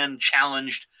span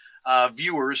challenged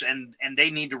viewers, and they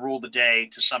need to rule the day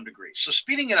to some degree. So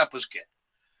speeding it up was good,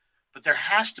 but there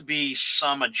has to be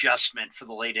some adjustment for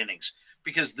the late innings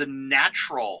because the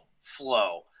natural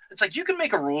flow. It's like you can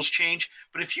make a rules change,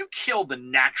 but if you kill the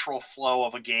natural flow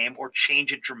of a game or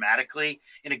change it dramatically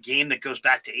in a game that goes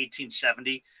back to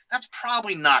 1870, that's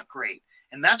probably not great.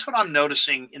 And that's what I'm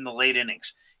noticing in the late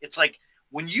innings. It's like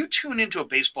when you tune into a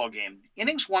baseball game,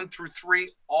 innings 1 through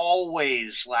 3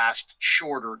 always last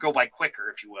shorter, go by quicker,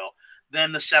 if you will,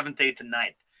 than the 7th, 8th, and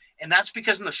 9th. And that's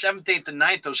because in the 7th, 8th, and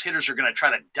 9th, those hitters are going to try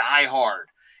to die hard,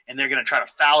 and they're going to try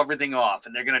to foul everything off,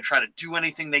 and they're going to try to do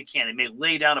anything they can. They may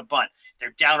lay down a bunt.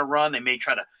 They're down a run. They may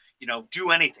try to, do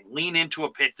anything, lean into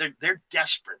a pitch. They're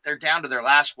desperate. They're down to their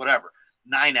last whatever,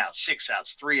 9 outs, 6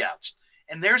 outs, 3 outs.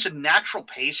 And there's a natural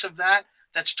pace of that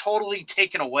that's totally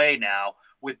taken away now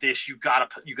with this. You gotta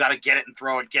get it and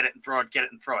throw it, get it and throw it, get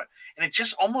it and throw it. And it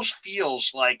just almost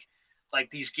feels like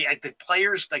the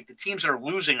players, like the teams that are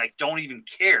losing, like don't even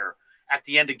care at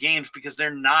the end of games because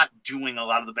they're not doing a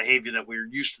lot of the behavior that we're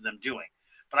used to them doing.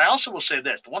 But I also will say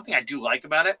this, the one thing I do like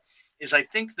about it is I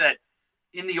think that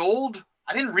in the old,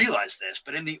 I didn't realize this,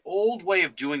 but in the old way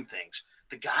of doing things,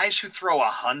 the guys who throw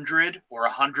 100 or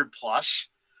 100 plus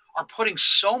are putting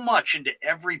so much into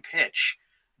every pitch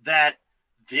that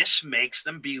this makes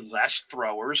them be less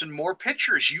throwers and more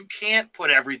pitchers. You can't put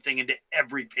everything into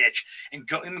every pitch and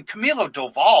go. I mean, Camilo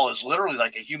Doval is literally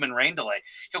like a human rain delay.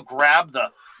 He'll grab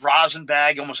the rosin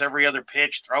bag almost every other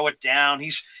pitch, throw it down.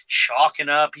 He's chalking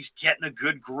up. He's getting a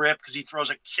good grip because he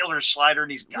throws a killer slider,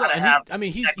 and he's got to have.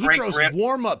 He throws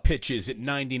warm-up pitches at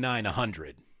 99,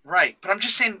 100. Right, but I'm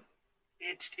just saying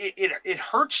it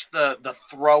hurts the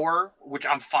thrower, which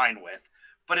I'm fine with,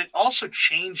 but it also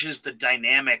changes the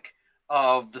dynamic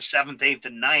of the 7th, 8th,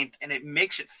 and 9th, and it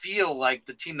makes it feel like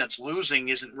the team that's losing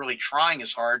isn't really trying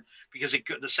as hard because the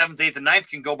 7th, 8th, and 9th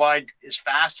can go by as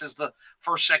fast as the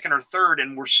 1st, 2nd, or 3rd,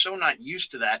 and we're so not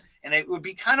used to that. And it would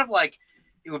be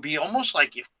it would be almost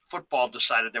like if football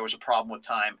decided there was a problem with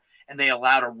time and they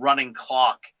allowed a running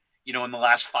clock, in the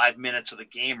last 5 minutes of the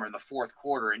game or in the 4th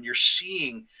quarter, and you're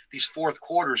seeing these 4th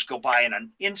quarters go by in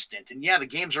an instant. And yeah, the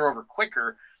games are over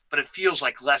quicker, but it feels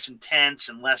like less intense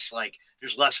and less like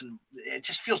there's less. It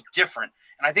just feels different.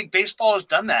 And I think baseball has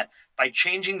done that by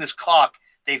changing this clock.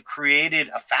 They've created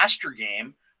a faster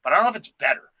game, but I don't know if it's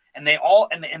better. And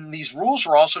and these rules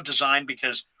were also designed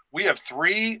because we have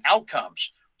 3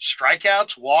 outcomes: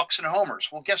 strikeouts, walks, and homers.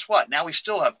 Well, guess what? Now we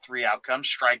still have 3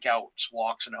 outcomes: strikeouts,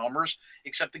 walks, and homers,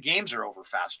 except the games are over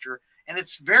faster. And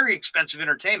it's very expensive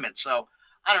entertainment. So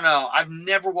I don't know. I've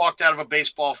never walked out of a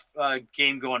baseball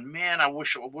game going, man, I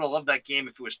wish I would have loved that game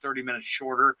if it was 30 minutes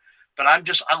shorter. But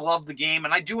I love the game.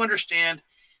 And I do understand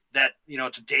that,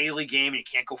 it's a daily game and you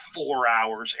can't go 4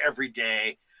 hours every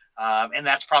day. And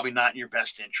that's probably not in your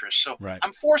best interest. So right.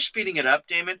 I'm for speeding it up,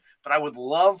 Damon, but I would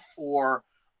love for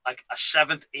like a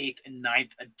 7th, 8th, and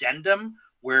 9th addendum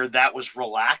where that was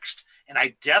relaxed. And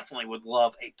I definitely would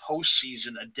love a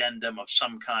postseason addendum of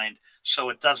some kind so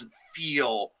it doesn't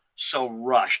feel so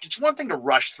rushed. It's one thing to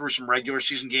rush through some regular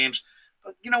season games,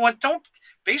 but you know what?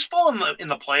 Baseball in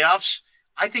the playoffs,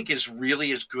 I think, is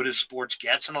really as good as sports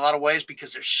gets in a lot of ways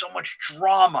because there's so much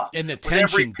drama. And the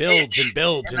tension builds and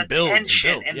builds and builds.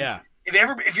 And yeah.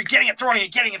 If you're getting it, throwing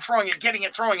it, getting it, throwing it, getting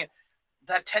it, throwing it,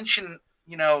 that tension,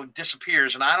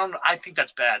 disappears. And I think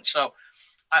that's bad. So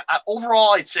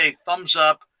overall, I'd say thumbs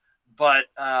up. But,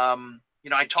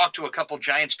 I talked to a couple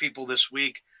Giants people this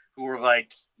week who were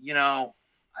like,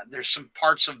 there's some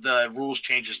parts of the rules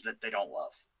changes that they don't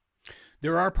love.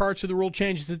 There are parts of the rule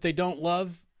changes that they don't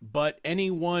love, but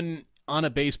anyone on a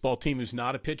baseball team who's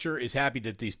not a pitcher is happy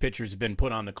that these pitchers have been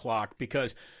put on the clock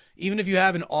because even if you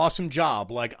have an awesome job,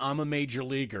 like I'm a major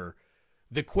leaguer,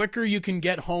 the quicker you can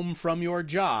get home from your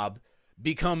job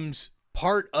becomes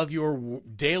part of your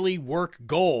daily work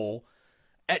goal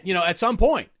at some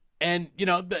point. And,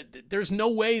 there's no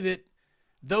way that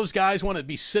those guys want to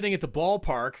be sitting at the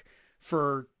ballpark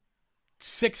for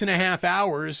 6.5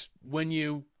 hours when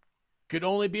you could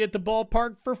only be at the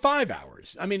ballpark for 5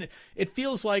 hours. I mean, it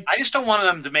feels like I just don't want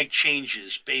them to make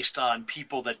changes based on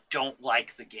people that don't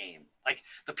like the game. Like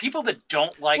the people that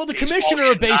don't like well, the baseball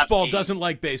commissioner of baseball doesn't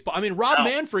like baseball. I mean, Rob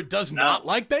Manfred does not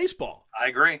like baseball. I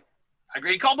agree.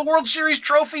 He called the World Series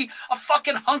trophy a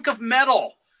fucking hunk of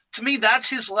metal. To me, that's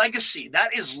his legacy.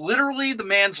 That is literally the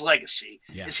man's legacy.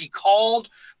 Yeah. Is he called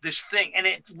this thing, and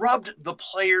it rubbed the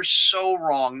players so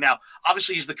wrong. Now,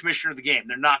 obviously, he's the commissioner of the game.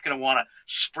 They're not going to want to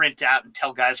sprint out and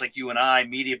tell guys like you and I,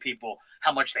 media people,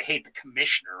 how much they hate the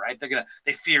commissioner, right?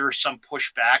 They fear some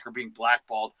pushback or being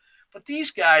blackballed. But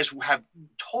these guys have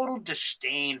total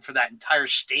disdain for that entire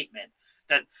statement.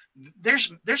 That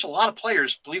there's a lot of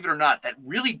players, believe it or not, that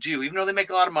really do, even though they make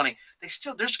a lot of money.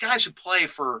 There's guys who play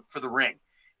for the ring.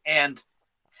 And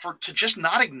to just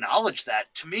not acknowledge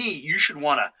that, to me,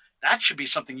 that should be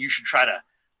something you should try to,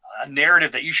 a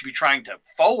narrative that you should be trying to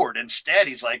forward. Instead,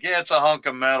 he's like, yeah, it's a hunk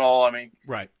of metal. I mean,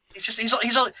 right. It's just,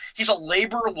 he's a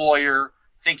labor lawyer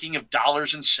thinking of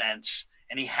dollars and cents,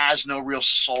 and he has no real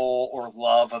soul or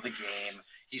love of the game.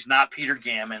 He's not Peter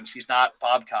Gammons. He's not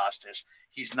Bob Costas.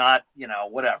 He's not,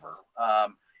 whatever.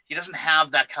 He doesn't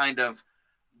have that kind of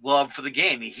love for the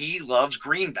game. He loves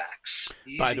greenbacks.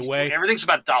 By the way, everything's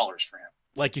about dollars for him.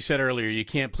 Like you said earlier, you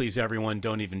can't please everyone.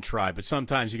 Don't even try. But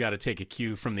sometimes you got to take a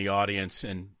cue from the audience,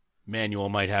 and Manuel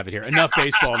might have it here. Enough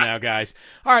baseball now, guys.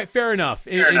 All right, fair enough.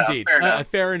 Indeed.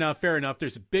 Fair enough.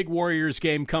 There's a big Warriors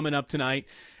game coming up tonight.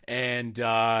 And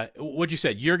what you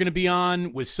said, you're going to be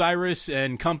on with Cyrus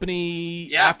and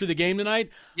company after the game tonight?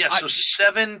 Yeah, so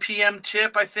 7 p.m.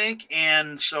 tip, I think.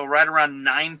 And so right around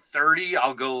 9:30,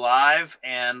 I'll go live,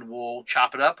 and we'll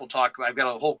chop it up. We'll talk. I've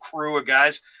got a whole crew of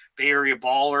guys, Bay Area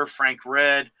Baller, Frank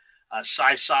Red,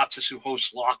 Cy Sotsis, who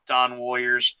hosts Locked On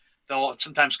Warriors.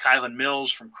 Sometimes Kylan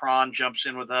Mills from Cron jumps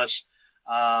in with us.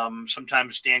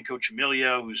 Sometimes Dan Coach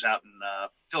Emilio, who's out in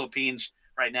Philippines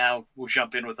right now, will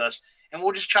jump in with us. And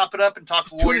we'll just chop it up and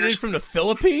talk Warriors. Tuning in from the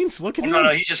Philippines? Look at him. No,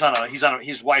 he's just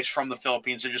his wife's from the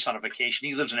Philippines. They're just on a vacation.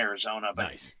 He lives in Arizona, but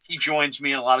nice. He joins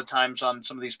me a lot of times on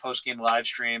some of these post-game live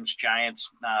streams,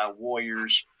 Giants,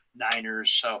 Warriors,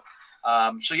 Niners. So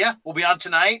yeah, we'll be on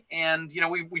tonight. And,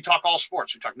 we talk all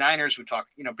sports. We talk Niners. We talk,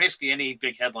 basically any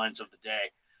big headlines of the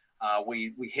day.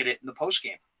 We hit it in the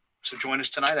post-game. So join us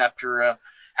tonight after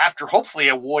hopefully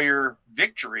a Warrior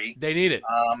victory. They need it.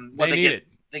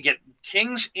 They get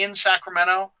Kings in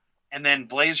Sacramento, and then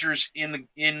Blazers in the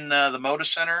Moda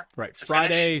Center. Right,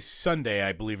 Friday, Sunday,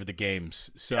 I believe, are the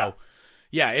games. So,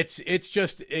 yeah, it's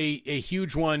just a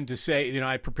huge one to say.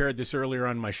 I prepared this earlier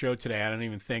on my show today. I don't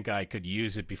even think I could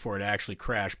use it before it actually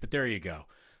crashed. But there you go.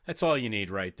 That's all you need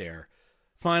right there.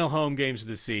 Final home games of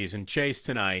the season. Chase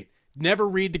tonight. Never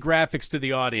read the graphics to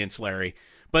the audience, Larry.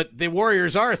 But the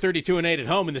Warriors are 32-8 at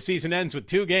home, and the season ends with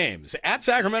 2 games, at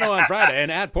Sacramento on Friday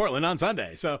and at Portland on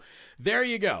Sunday. So there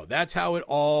you go. That's how it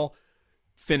all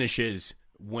finishes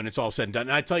when it's all said and done.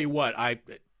 And I tell you what,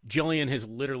 Jillian has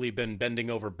literally been bending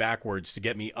over backwards to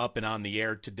get me up and on the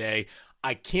air today.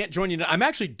 I can't join you. I'm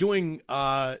actually doing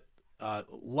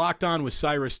Locked On with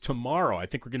Cyrus tomorrow. I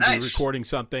think we're going to be recording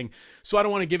something. So I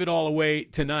don't want to give it all away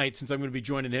tonight since I'm going to be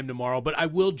joining him tomorrow. But I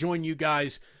will join you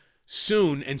guys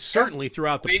soon, and certainly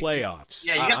throughout the playoffs.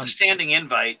 Yeah, you got the standing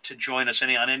invite to join us on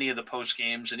any of the post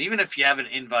games, and even if you haven't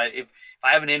if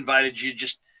I haven't invited you,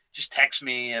 just text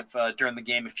me if during the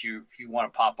game if you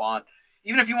want to pop on.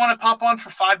 Even if you want to pop on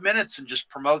for 5 minutes and just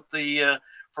promote the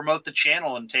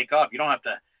channel and take off. You don't have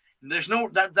to.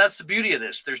 That's the beauty of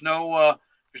this. There's no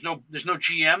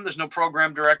GM. There's no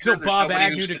program director. There's Bob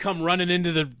Agnew to come running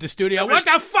into the studio. What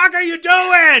the fuck are you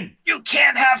doing? You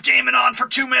can't have Damon on for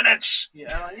 2 minutes.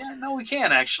 Yeah, no, we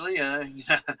can actually.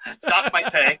 Doc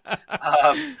might pay.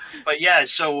 But yeah,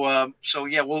 so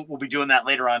yeah, we'll be doing that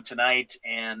later on tonight,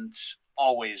 and it's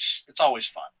always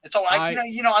fun. It's all I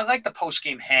like the post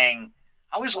game hang.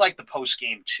 I always like the post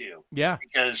game too. Yeah,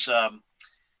 because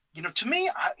to me,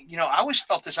 I always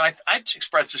felt this, and I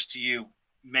expressed this to you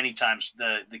many times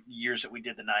the years that we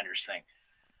did the Niners thing.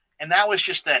 And that was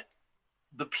just that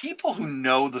the people who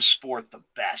know the sport the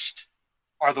best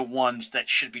are the ones that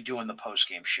should be doing the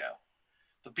post-game show.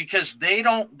 Because there's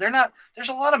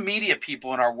a lot of media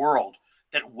people in our world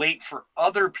that wait for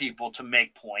other people to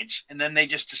make points. And then they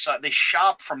just decide, they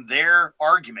shop from their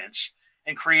arguments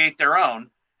and create their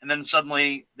own. And then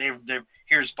suddenly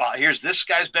here's this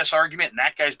guy's best argument and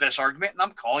that guy's best argument. And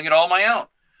I'm calling it all my own.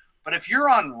 But if you're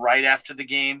on right after the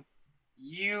game,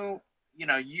 you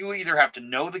either have to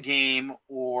know the game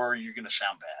or you're going to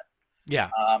sound bad. Yeah.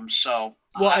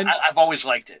 I've always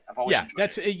liked it. I've always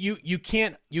enjoyed it.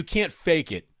 You can't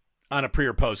fake it on a pre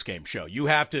or post game show. You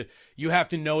have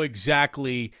to know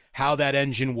exactly how that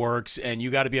engine works, and you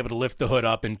got to be able to lift the hood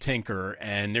up and tinker.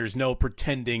 And there's no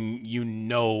pretending you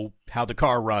know how the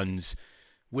car runs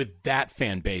with that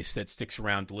fan base that sticks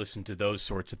around to listen to those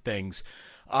sorts of things.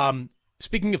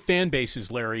 Speaking of fan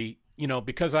bases, Larry,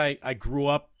 because I grew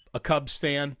up a Cubs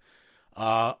fan,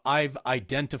 I've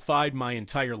identified my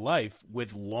entire life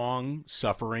with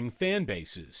long-suffering fan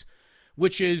bases,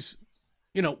 which is,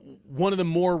 one of the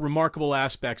more remarkable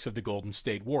aspects of the Golden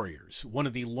State Warriors. One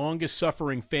of the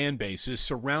longest-suffering fan bases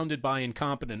surrounded by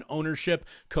incompetent ownership,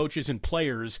 coaches, and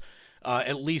players,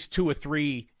 at least 2 or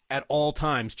 3 at all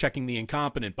times checking the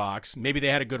incompetent box. Maybe they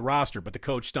had a good roster, but the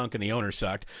coach stunk and the owner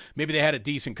sucked. Maybe they had a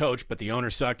decent coach, but the owner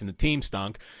sucked and the team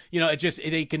stunk.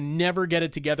 They can never get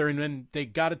it together. And when they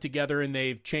got it together, and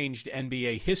they've changed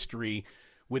NBA history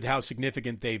with how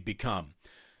significant they've become.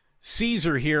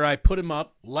 Caesar here, I put him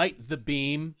up, light the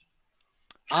beam.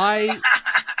 I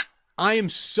am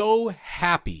so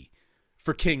happy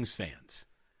for Kings fans.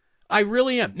 I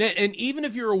really am. And even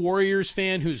if you're a Warriors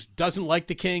fan who doesn't like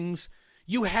the Kings,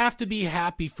 you have to be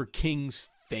happy for Kings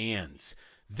fans.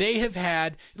 They have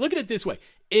had, look at it this way.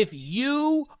 If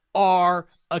you are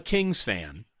a Kings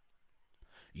fan,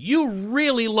 you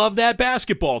really love that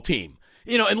basketball team.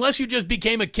 Unless you just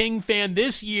became a King fan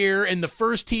this year and the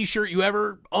first t-shirt you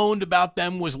ever owned about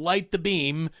them was Light the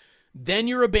Beam, then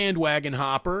you're a bandwagon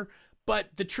hopper.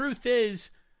 But the truth is,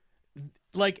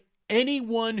 like,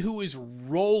 anyone who is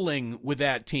rolling with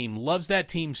that team loves that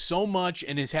team so much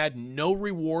and has had no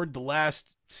reward the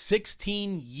last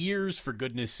 16 years, for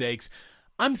goodness sakes.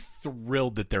 I'm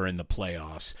thrilled that they're in the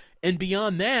playoffs. And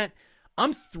beyond that,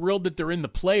 I'm thrilled that they're in the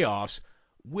playoffs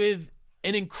with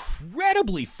an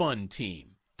incredibly fun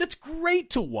team that's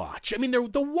great to watch. I mean, the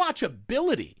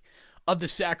watchability of the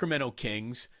Sacramento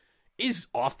Kings is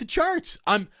off the charts.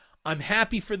 I'm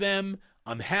happy for them.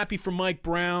 I'm happy for Mike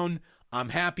Brown. I'm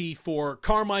happy for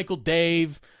Carmichael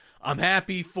Dave. I'm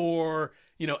happy for,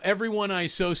 everyone I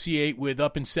associate with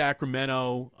up in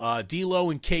Sacramento.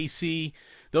 D'Lo and KC,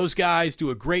 those guys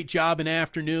do a great job in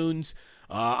afternoons.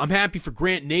 I'm happy for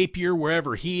Grant Napier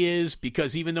wherever he is,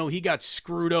 because even though he got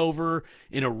screwed over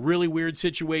in a really weird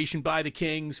situation by the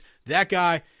Kings, that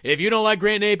guy, if you don't like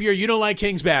Grant Napier, you don't like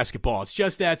Kings basketball. It's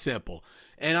just that simple.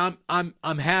 And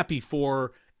I'm happy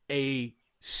for a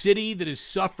city that has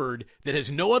suffered, that has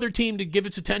no other team to give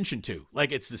its attention to.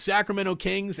 Like, it's the Sacramento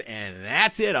Kings, and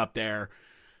that's it up there.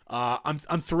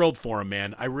 I'm thrilled for them,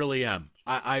 man. I really am.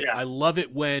 I love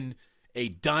it when a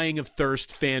dying of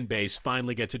thirst fan base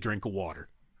finally gets a drink of water.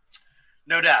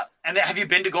 No doubt. And have you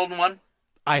been to Golden One?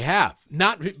 I have.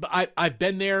 I've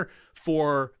been there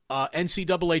for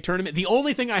NCAA tournament. The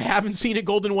only thing I haven't seen at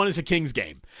Golden One is a Kings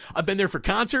game. I've been there for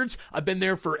concerts. I've been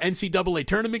there for NCAA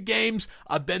tournament games.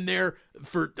 I've been there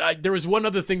for there was one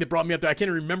other thing that brought me up there. I can't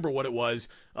even remember what it was.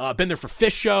 I've been there for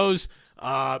fish shows.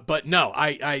 But no,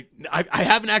 I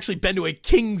haven't actually been to a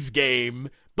Kings game,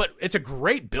 but it's a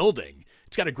great building.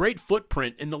 It's got a great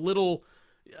footprint in the little,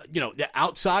 the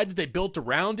outside that they built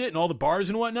around it and all the bars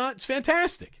and whatnot. It's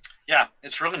fantastic. Yeah,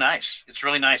 it's really nice. It's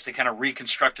really nice. They kind of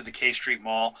reconstructed the K Street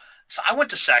Mall. So I went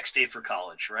to Sac State for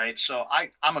college, right? So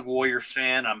I'm a Warriors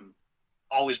fan. I'm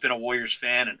always been a Warriors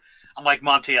fan, and I'm like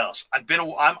Monte Ellis.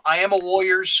 I am a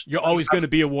Warriors. You're always going to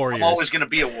be a Warriors. I'm always going to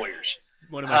be a Warriors.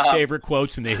 One of my favorite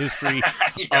quotes in the history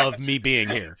of me being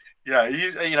here.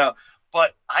 Yeah,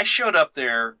 but I showed up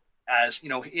there as,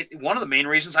 one of the main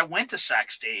reasons I went to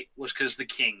Sac State was because the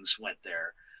Kings went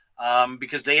there,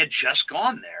 because they had just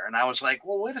gone there. And I was like,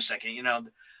 well, wait a second, I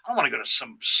don't want to go to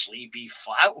some sleepy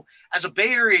flat. As a Bay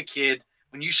Area kid,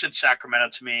 when you said Sacramento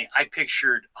to me, I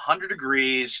pictured 100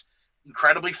 degrees,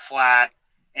 incredibly flat,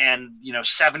 and,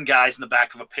 7 guys in the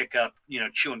back of a pickup,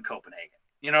 chewing Copenhagen.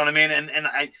 You know what I mean? And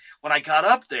when I got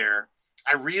up there,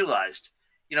 I realized,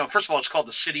 first of all, it's called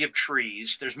the City of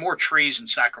Trees. There's more trees in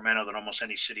Sacramento than almost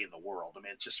any city in the world. I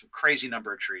mean, it's just a crazy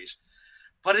number of trees.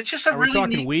 But it's just a really Are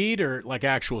we talking weed or like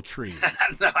actual trees?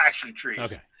 No, actually trees.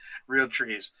 Okay. Real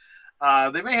trees.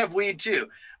 They may have weed too.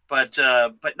 But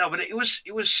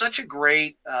it was such a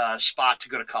great spot to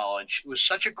go to college. It was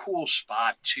such a cool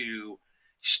spot to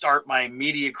start my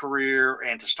media career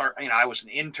and to start, I was an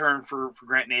intern for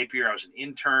Grant Napier. I was an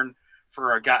intern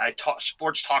for a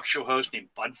sports talk show host named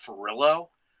Bud Ferrillo,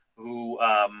 who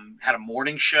had a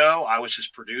morning show. I was his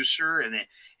producer,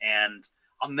 and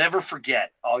I'll never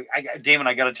forget. Damon,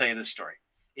 I got to tell you this story.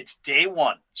 It's day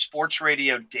one, sports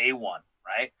radio day one,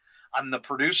 right? I'm the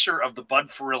producer of the Bud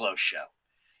Ferrillo show.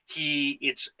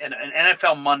 It's an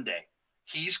NFL Monday.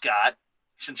 He's got,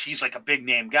 since he's like a big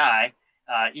name guy,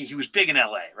 he was big in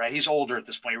LA, right? He's older at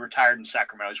this point. He retired in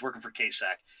Sacramento. He's working for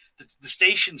KSAC. The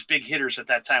station's big hitters at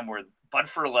that time were Bud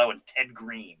Ferrillo and Ted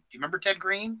Green. Do you remember Ted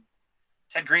Green?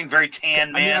 Ted Green, very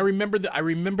tan man. I mean, I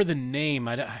remember the name.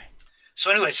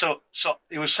 So anyway, so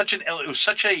it was such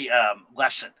a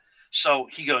lesson. So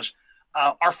he goes,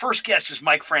 our first guest is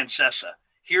Mike Francesa.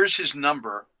 Here's his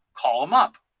number. Call him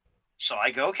up. So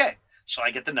I go, okay. So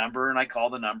I get the number and I call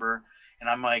the number and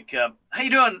I'm like, how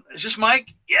you doing? Is this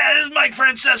Mike? Yeah, this is Mike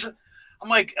Francesa. I'm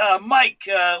like, Mike,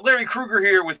 Larry Krueger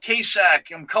here with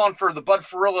KSAC. I'm calling for the Bud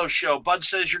Ferrillo show. Bud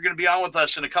says you're going to be on with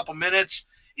us in a couple minutes.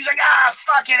 He's like,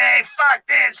 fucking A, fuck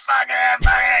this, fuck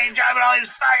it, he's dropping all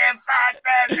these fucking,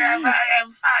 fuck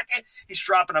this, fuck it. He's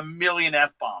dropping a million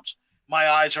F-bombs. My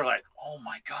eyes are like, oh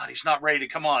my God, he's not ready to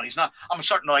come on. He's not. I'm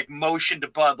starting to like motion to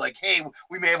Bud, like, hey,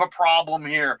 we may have a problem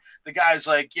here. The guy's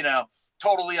like,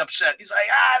 totally upset. He's like,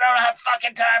 I don't have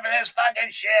fucking time for this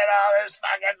fucking shit. All this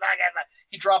fucking.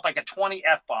 He dropped like a 20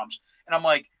 F-bombs. And I'm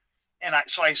like,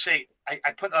 so I say,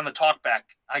 I put on the talk back.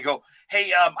 I go,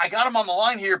 hey, I got him on the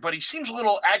line here, but he seems a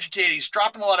little agitated. He's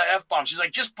dropping a lot of F-bombs. He's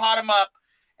like, just pot him up.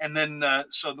 And then,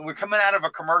 so we're coming out of a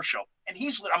commercial. And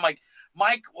I'm like,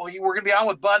 Mike, well, we're going to be on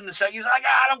with Bud in a second. He's like,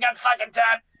 I don't got fucking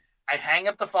time. I hang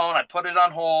up the phone. I put it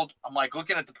on hold. I'm like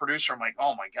looking at the producer. I'm like,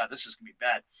 oh my God, this is going to be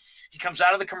bad. He comes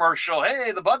out of the commercial.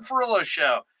 Hey, the Bud Ferrillo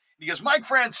show. He goes, Mike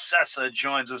Francesa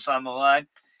joins us on the line.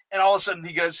 And all of a sudden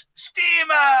he goes,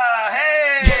 Steema,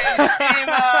 hey,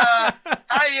 Steema,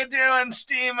 how you doing,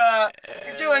 Steema?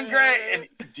 You're doing great. And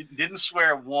he didn't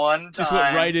swear one time. Just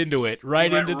went right into it,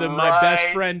 right into the my best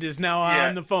friend is now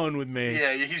on the phone with me.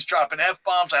 Yeah, he's dropping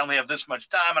F-bombs. I only have this much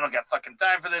time. I don't got fucking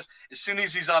time for this. As soon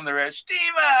as he's on the air,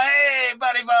 Steema, hey,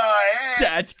 buddy boy, hey.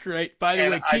 That's great. By the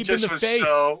way, keeping the faith.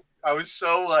 I was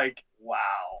so like,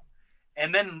 wow.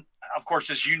 And then, of course,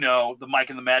 as you know, the Mike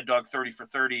and the Mad Dog 30 for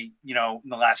 30, in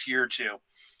the last year or two,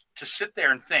 to sit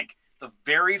there and think the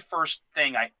very first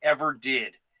thing I ever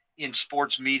did in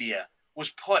sports media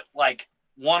was put like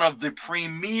one of the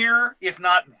premier, if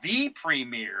not the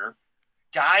premier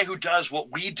guy who does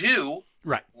what we do,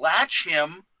 right? Latch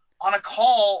him on a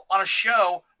call on a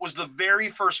show was the very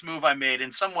first move I made.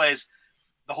 In some ways,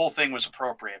 the whole thing was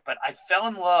appropriate, but I fell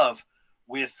in love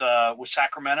with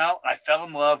Sacramento. I fell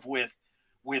in love with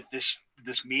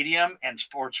this medium and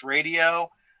sports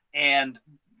radio. And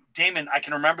Damon, I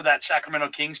can remember that Sacramento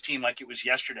Kings team like it was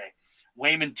yesterday.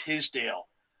 Wayman Tisdale,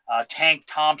 Tank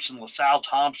Thompson, LaSalle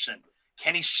Thompson,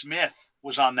 Kenny Smith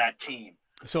was on that team.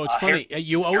 So it's funny.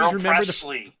 You always Harold remember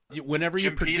Presley, whenever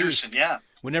Jim you produce, Peterson,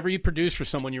 whenever you produce for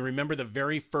someone, you remember the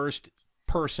very first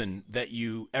person that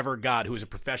you ever got who was a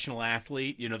professional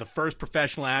athlete, the first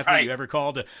professional athlete you ever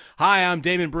called. Hi, I'm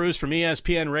Damon Bruce from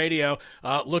ESPN Radio,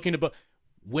 looking to book.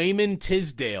 Wayman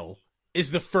Tisdale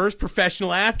is the first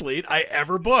professional athlete I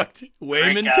ever booked.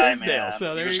 Wayman Tisdale. Man.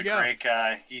 So there you go. Great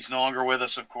guy. He's no longer with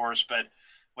us, of course, but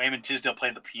Wayman Tisdale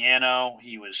played the piano.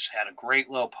 He had a great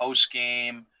low post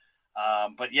game.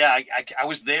 But yeah, I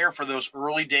was there for those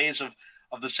early days of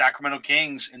the Sacramento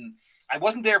Kings, and I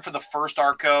wasn't there for the first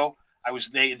Arco.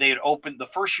 They had opened the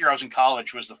first year I was in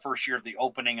college was the first year of the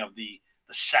opening of the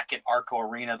second Arco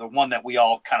Arena, the one that we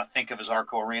all kind of think of as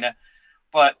Arco Arena.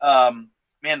 But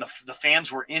man, the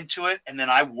fans were into it, and then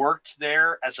I worked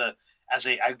there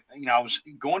I was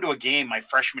going to a game my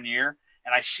freshman year,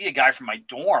 and I see a guy from my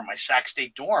dorm, my Sac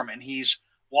State dorm, and he's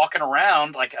walking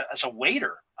around like as a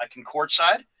waiter, like in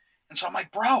courtside. And so I'm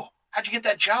like, bro, how'd you get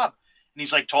that job? And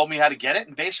he's like, told me how to get it.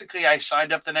 And basically I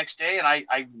signed up the next day, and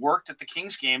I worked at the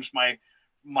Kings games while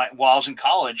I was in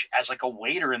college as like a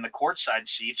waiter in the courtside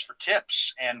seats for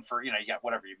tips. And for, you got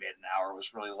whatever you made an hour, it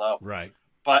was really low. Right.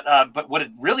 But what it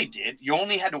really did, you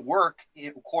only had to work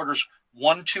in quarters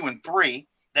 1, 2, and 3.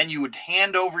 Then you would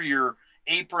hand over your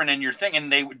apron and your thing,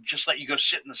 and they would just let you go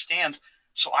sit in the stands.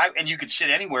 And you could sit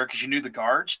anywhere because you knew the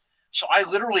guards. So I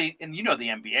literally, and the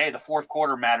NBA, the fourth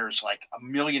quarter matters like a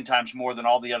million times more than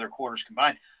all the other quarters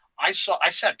combined. I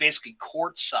sat basically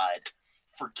courtside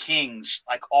for Kings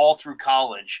like all through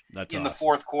college. That's in awesome. The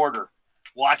fourth quarter,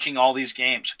 watching all these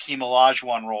games. Hakeem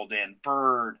Olajuwon rolled in,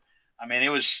 Bird. I mean, it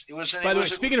was. By the way,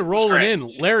 speaking of rolling in,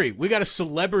 Larry, we got a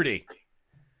celebrity.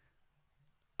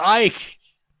 Ike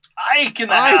in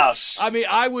the house. I mean,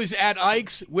 I was at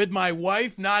Ike's with my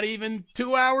wife not even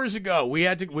 2 hours ago. We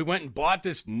went and bought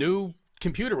this new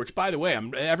computer, which, by the way,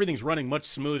 everything's running much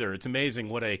smoother. It's amazing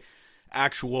what a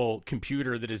actual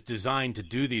computer that is designed to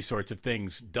do these sorts of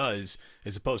things does,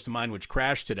 as opposed to mine, which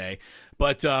crashed today.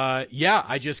 But yeah,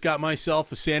 I just got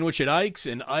myself a sandwich at Ike's,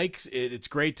 and Ike's, it's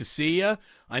great to see you.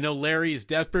 I know Larry is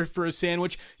desperate for a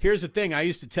sandwich. Here's the thing. I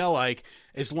used to tell Ike,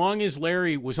 as long as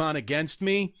Larry was on against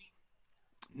me,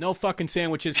 no fucking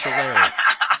sandwiches for Larry.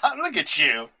 Look at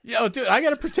you. Yo, dude, I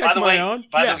got to protect my own.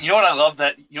 You know what I love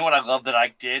that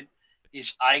Ike did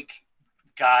is Ike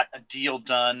got a deal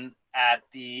done at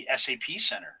the SAP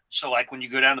Center. So like when you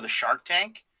go down to the Shark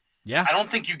Tank, I don't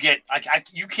think you get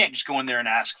you can't just go in there and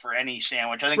ask for any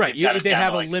sandwich. I think they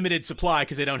have a limited supply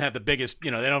because they don't have the biggest, they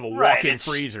don't have a walk-in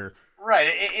freezer. Right.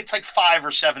 It's like 5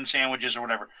 or 7 sandwiches or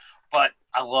whatever. But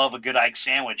I love a good Ike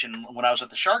sandwich. And when I was at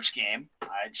the Sharks game,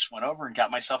 I just went over and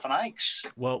got myself an Ike's.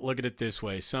 Well, look at it this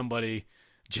way.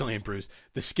 Jillian Bruce,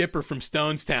 the skipper from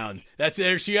Stonestown.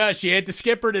 There she is. She ate the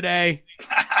skipper today.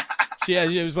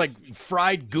 It was like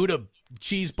fried Gouda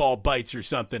cheese ball bites or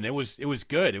something. It was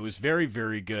good. It was very,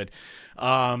 very good.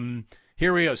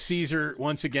 Here we go. Caesar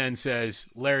once again says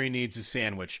Larry needs a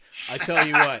sandwich. I tell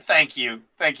you what. Thank you,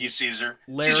 Caesar.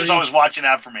 Caesar's always watching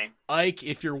out for me. Ike,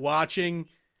 if you're watching,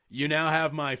 you now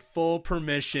have my full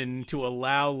permission to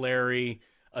allow Larry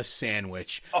a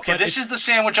sandwich. Okay, this is the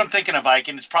sandwich I'm thinking of, Ike,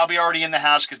 and it's probably already in the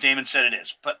house because Damon said it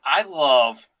is. But I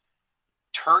love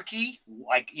turkey,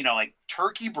 like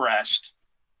turkey breast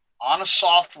on a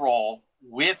soft roll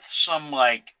with some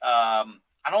I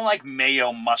don't like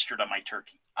mayo mustard on my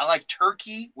turkey. I like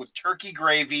turkey with turkey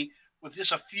gravy with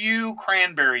just a few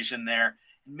cranberries in there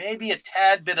and maybe a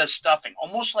tad bit of stuffing,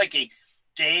 almost like a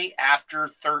day after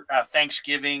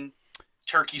Thanksgiving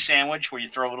turkey sandwich where you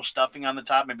throw a little stuffing on the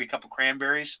top, maybe a couple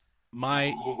cranberries.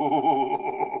 My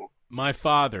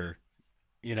father,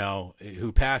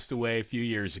 who passed away a few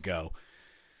years ago,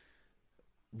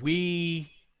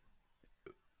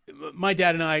 my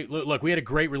dad and I, look, we had a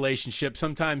great relationship.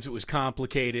 Sometimes it was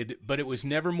complicated, but it was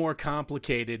never more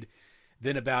complicated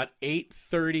than about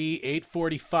 8:30,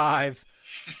 8:45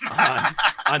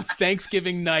 on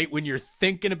Thanksgiving night when you're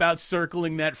thinking about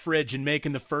circling that fridge and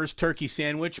making the first turkey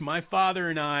sandwich. My father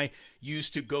and I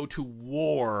used to go to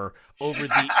war over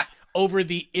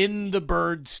the in the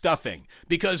bird stuffing,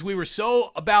 because we were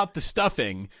so about the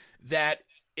stuffing that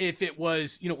if it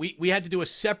was, we had to do a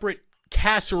separate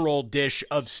casserole dish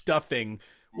of stuffing,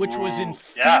 which was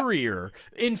inferior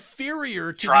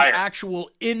to the actual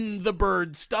in the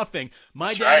bird stuffing.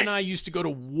 My dad and I used to go to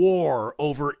war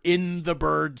over in the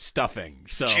bird stuffing.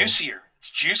 So It's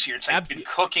juicier. It's like been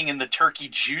cooking in the turkey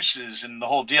juices and the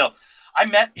whole deal. I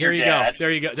met your dad.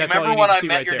 There you go. That's Remember all you when need to I see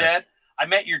met right your there. dad? I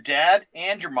met your dad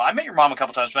and your mom. I met your mom a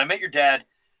couple times, but I met your dad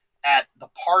at the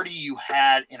party you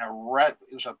had in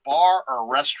it was a bar or a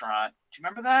restaurant. Do you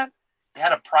remember that? You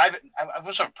had a private, it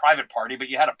wasn't a private party, but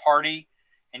you had a party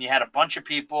and you had a bunch of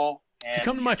people. And did you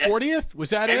come to my 40th?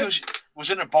 Was that it? Was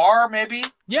it a bar maybe?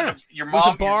 Yeah. Your It was a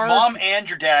mom, bar. Your mom and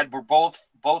your dad were both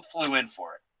flew in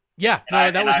for it. Yeah.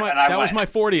 That was my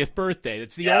 40th birthday.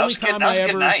 It's the only time I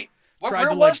ever night.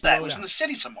 Where was that? It was in the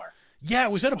city somewhere. Yeah,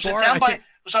 it was at a bar.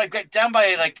 Was it down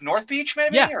by like North Beach,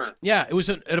 maybe? Yeah. It was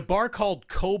at a bar called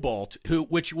Cobalt,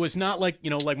 which was not like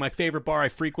my favorite bar. I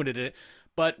frequented it,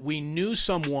 but we knew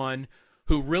someone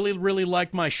who really, really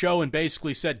liked my show and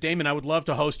basically said, Damon, I would love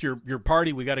to host your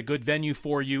party. We got a good venue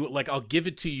for you. Like, I'll give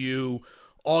it to you.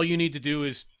 All you need to do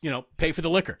is, pay for the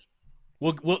liquor.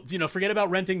 We'll forget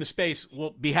about renting the space. We'll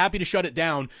be happy to shut it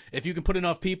down if you can put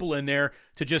enough people in there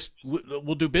to just,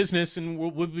 we'll do business, and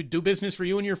we'll do business for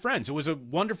you and your friends. It was a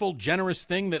wonderful, generous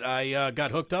thing that I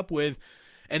got hooked up with,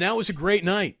 and that was a great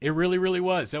night. It really, really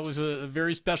was. That was a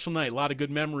very special night. A lot of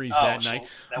good memories that night.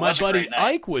 My buddy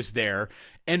Ike was there,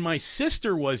 and my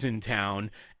sister was in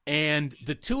town, and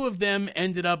the two of them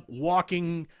ended up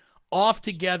walking off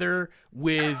together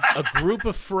with a group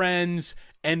of friends,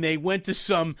 and they went to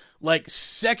some like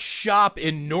sex shop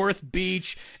in North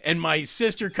Beach, and my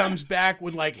sister comes back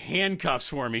with like handcuffs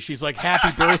for me. She's like,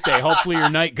 happy birthday. Hopefully your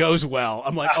night goes well.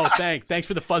 I'm like, oh, thanks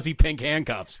for the fuzzy pink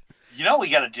handcuffs. You know what we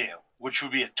got to do, which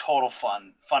would be a total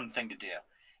fun thing to do,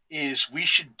 is we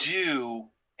should do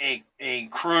a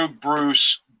Krug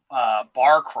Bruce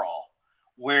bar crawl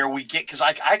where we get, because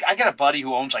I got a buddy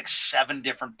who owns like 7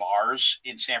 different bars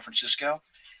in San Francisco.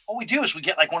 What we do is we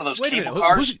get like one of those cable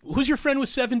cars. Who's your friend with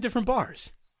 7 different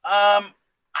bars? What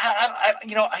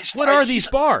are these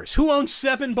bars? Who owns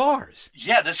 7 bars?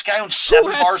 Yeah, this guy owns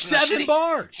 7 bars in the city. 7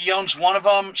 bars? He owns one of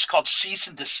them. It's called Cease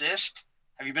and Desist.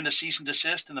 Have you been to Cease and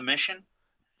Desist in the Mission?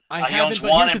 I haven't. He owns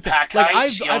one in Pack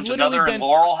Heights. He owns another in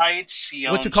Laurel Heights.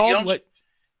 What's it called?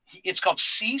 It's called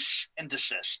Cease and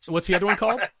Desist. What's the other one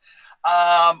called?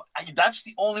 That's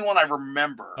the only one I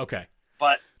remember. Okay.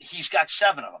 But he's got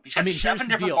 7 of them. He's got 7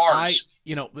 different bars.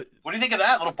 What do you think of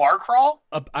that little bar crawl?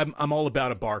 I'm all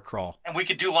about a bar crawl. And we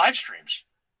could do live streams.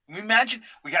 Can you imagine?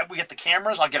 We got the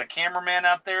cameras. I'll get a cameraman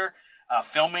out there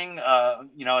filming.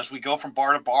 As we go from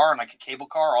bar to bar, and like a cable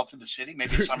car all through the city.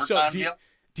 Maybe a summertime deal.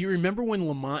 Do you remember when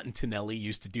Lamont and Tonelli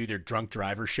used to do their drunk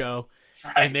driver show?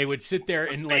 Right. And they would sit there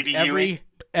and like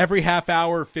every half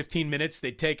hour, 15 minutes,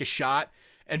 they'd take a shot.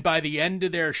 And by the end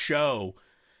of their show,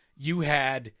 you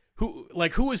had who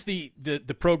was the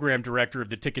program director of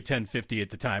the Ticket 1050 at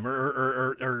the time,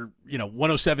 or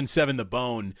 1077 The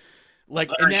Bone, like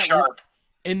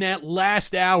in that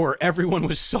last hour, everyone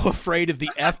was so afraid of the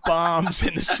F-bombs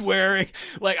and the swearing.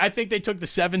 Like, I think they took the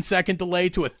 7-second delay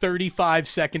to a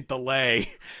 35-second delay.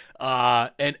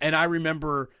 And I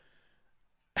remember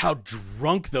how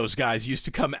drunk those guys used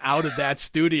to come out of that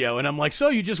studio. And I'm like, so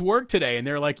you just worked today? And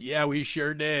they're like, yeah, we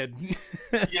sure did.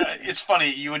 It's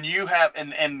funny. When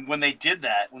they did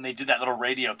that little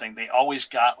radio thing, they always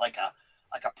got like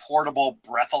a portable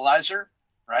breathalyzer,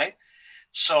 right?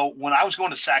 So when I was going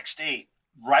to Sac State,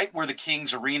 right where the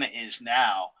King's Arena is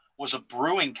now, was a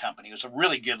brewing company. It was a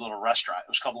really good little restaurant. It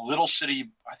was called Little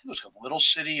City. I think it was called Little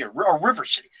City or River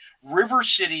City. River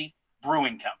City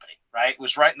Brewing Company, right? It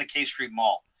was right in the K Street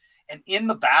Mall. And in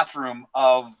the bathroom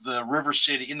of the River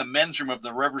City, in the men's room of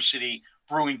the River City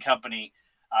Brewing Company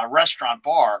restaurant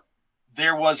bar,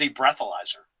 there was a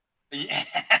breathalyzer. And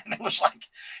it was like,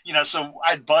 so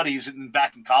I had buddies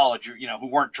back in college, who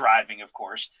weren't driving, of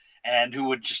course, and who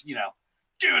would just,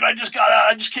 dude, I just got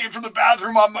out. I just came from the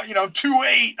bathroom. I'm,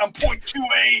 2.8. I'm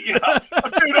 0.28.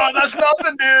 Dude, that's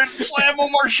nothing, dude. Slam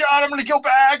one more shot. I'm going to go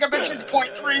back. I bet you it's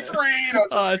 0.33.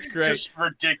 Oh, that's great. Just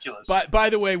ridiculous. By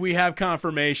the way, we have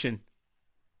confirmation.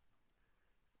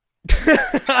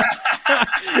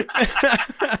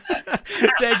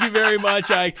 Thank you very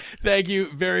much, Ike. Thank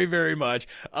you very, very much.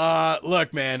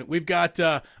 Look, man, we've got.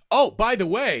 By the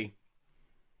way,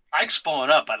 Ike's blowing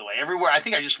up. By the way, everywhere. I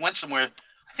think I just went somewhere.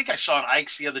 I think I saw an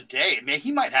Ike's the other day. Man,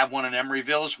 he might have one in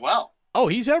Emeryville as well. Oh,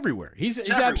 he's everywhere. He's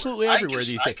everywhere. Absolutely everywhere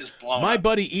these days. My up.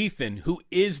 buddy Ethan, who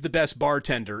is the best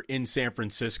bartender in San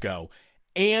Francisco,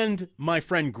 and my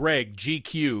friend Greg,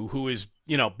 GQ, who is,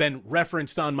 been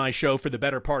referenced on my show for the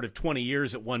better part of 20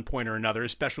 years at one point or another,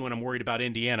 especially when I'm worried about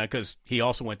Indiana because he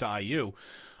also went to IU.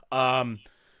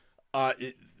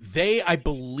 They, I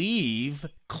believe,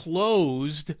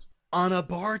 closed on a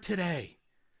bar today.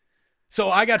 So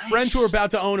I got friends who are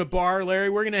about to own a bar, Larry.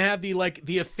 We're going to have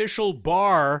the official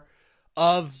bar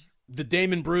of the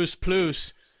Damon Bruce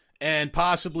Plus, and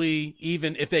possibly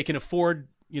even if they can afford,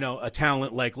 a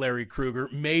talent like Larry Krueger,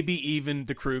 maybe even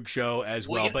the Krug Show as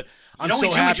well. But I'm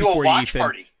so happy for you, Ethan.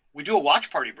 Party. We do a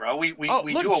watch party, bro. We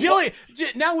do a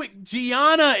now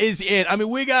Gianna is in. I mean,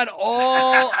 we got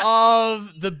all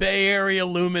of the Bay Area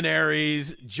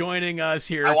luminaries joining us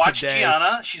here today. I watched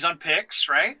Gianna. She's on Pix,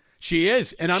 right? She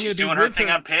is, and I'm going to be doing her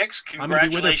thing on Pix. I'm going to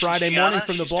be with her Friday morning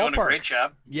from the ballpark. She's doing a great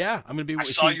job. Yeah, I'm going to be. I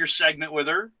saw your segment with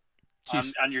her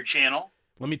on your channel.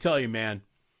 Let me tell you, man.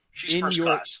 She's first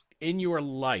class. In your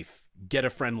life, get a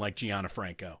friend like Gianna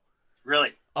Franco.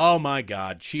 Really? Oh my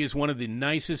God, she is one of the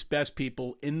nicest, best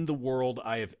people in the world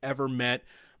I have ever met.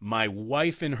 My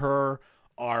wife and her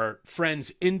are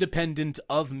friends independent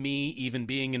of me even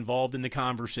being involved in the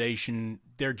conversation.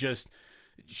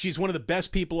 She's one of the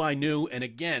best people I knew. And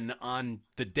again, on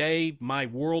the day my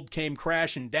world came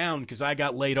crashing down because I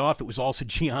got laid off, it was also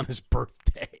Gianna's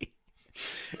birthday.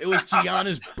 It was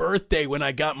Gianna's birthday when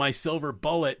I got my silver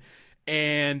bullet.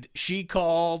 And she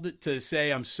called to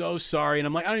say, I'm so sorry. And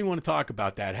I'm like, I don't even want to talk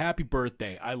about that. Happy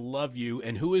birthday. I love you.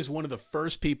 And who is one of the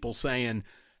first people saying,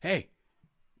 hey,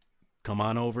 come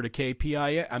on over to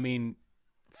KPIA? I mean,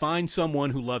 find someone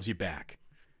who loves you back.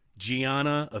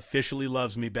 Gianna officially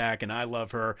loves me back, and I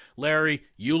love her. Larry,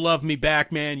 you love me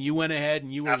back, man. You went ahead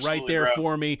and you were right there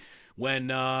for me when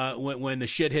the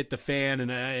shit hit the fan,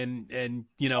 and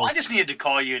Well, I just needed to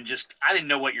call you and I didn't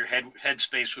know what your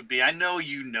headspace would be. I know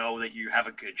that you have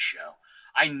a good show.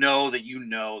 I know that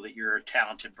you're a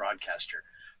talented broadcaster.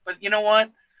 But you know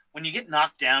what? When you get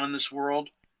knocked down in this world,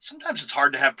 sometimes it's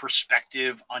hard to have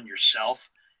perspective on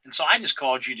yourself. And so I just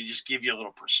called you to just give you a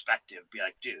little perspective. Be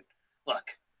like, dude, look,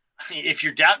 if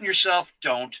you're doubting yourself,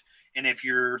 don't. And if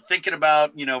you're thinking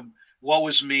about, woe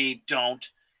is me, don't.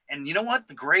 And you know what?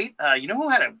 Who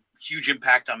had a huge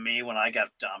impact on me when I got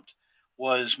dumped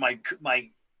was my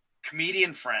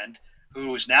comedian friend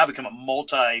who has now become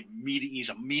he's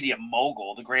a media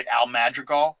mogul, the great Al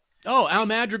Madrigal. Oh, Al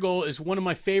Madrigal is one of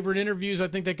my favorite interviews. I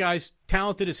think that guy's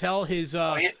talented as hell.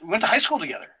 We went to high school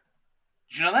together.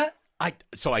 Did you know that?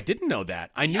 I didn't know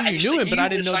that. I knew you knew him, but I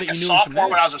didn't know that you knew him from there. Sophomore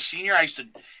when I was a senior,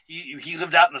 he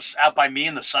lived out by me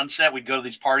in the Sunset. We'd go to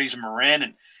these parties in Marin,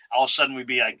 and all of a sudden we'd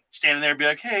be like standing there and be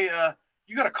like, hey,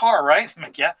 you got a car, right? I'm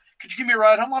like, yeah. Could you give me a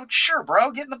ride home? I'm like, sure,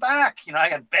 bro. Get in the back. I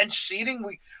got bench seating.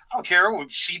 I don't care.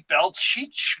 With seat belts,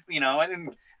 sheets. I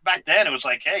didn't. Back then it was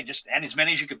like, hey, and as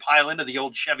many as you could pile into the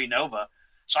old Chevy Nova.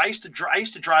 So I used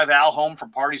to drive Al home from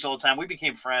parties all the time. We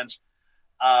became friends.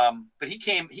 But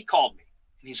he called me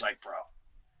and he's like, bro,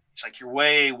 you're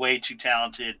way, way too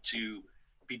talented to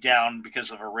be down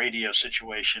because of a radio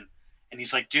situation. And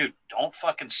he's like, dude, don't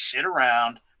fucking sit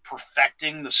around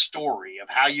perfecting the story of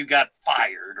how you got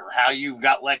fired or how you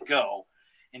got let go,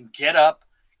 and get up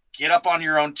on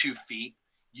your own 2 feet,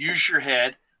 use your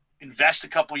head, invest a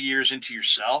couple years into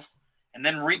yourself, and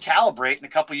then recalibrate in a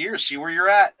couple years, see where you're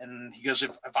at. And he goes,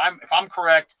 if I'm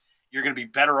correct, you're going to be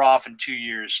better off in 2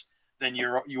 years than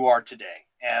you are today.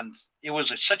 And it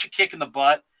was such a kick in the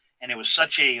butt. And it was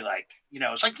such a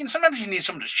it's like sometimes you need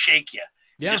someone to shake you.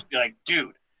 Yeah. Just be like,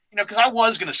 dude, because I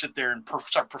was going to sit there and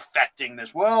start perfecting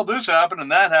this. Well, this happened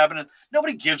and that happened. And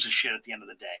nobody gives a shit at the end of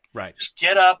the day. Right. Just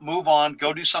get up, move on,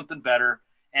 go do something better.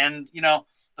 And,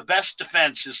 the best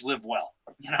defense is live well.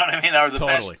 You know what I mean? Or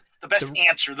the best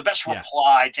answer, the best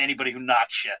reply to anybody who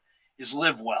knocks you is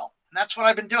live well. And that's what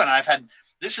I've been doing.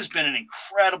 This has been an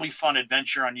incredibly fun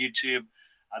adventure on YouTube.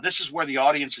 This is where the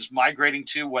audience is migrating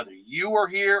to, whether you are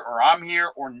here or I'm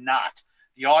here or not.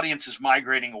 The audience is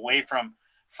migrating away from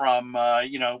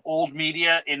old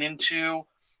media and into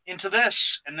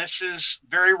this. And this is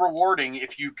very rewarding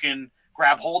if you can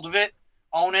grab hold of it,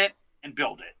 own it, and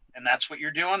build it. And that's what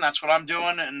you're doing. That's what I'm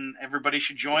doing. And everybody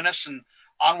should join us, and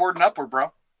onward and upward,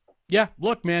 bro. Yeah.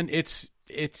 Look, man,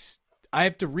 I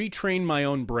have to retrain my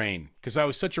own brain because I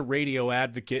was such a radio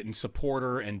advocate and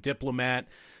supporter and diplomat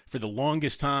for the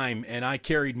longest time. And I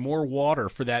carried more water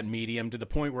for that medium to the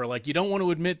point where, like, you don't want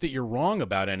to admit that you're wrong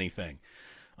about anything.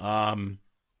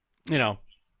 You know,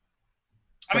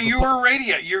 I mean, you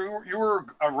were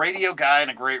a radio guy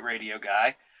and a great radio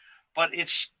guy, but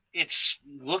it's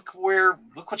look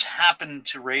what's happened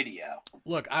to radio.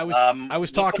 Look, I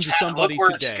was talking to somebody look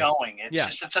where today. It's going.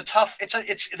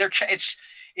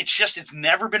 It's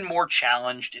never been more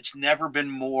challenged. It's never been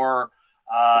more.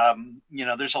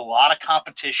 There's a lot of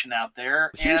competition out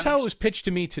there. Here's how it was pitched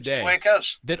to me today. That's the way it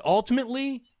goes. That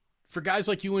ultimately, for guys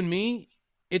like you and me,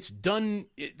 it's done.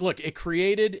 It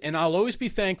created, and I'll always be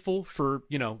thankful for,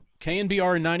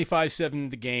 KNBR and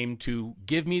 95.7 The Game to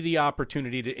give me the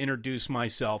opportunity to introduce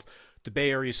myself to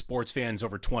Bay Area sports fans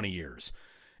over 20 years.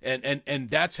 And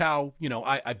that's how,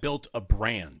 I built a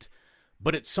brand.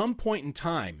 But at some point in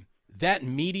time, that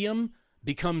medium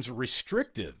becomes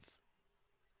restrictive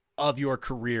of your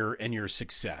career and your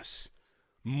success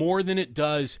more than it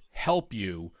does help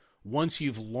you once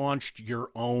you've launched your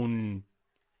own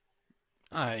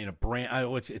brand.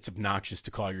 It's obnoxious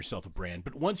to call yourself a brand,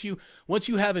 but once you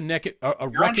have a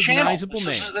recognizable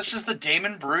name. This is the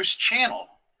Damon Bruce channel.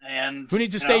 And who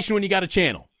needs a station when you got a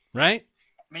channel, right?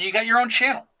 I mean, you got your own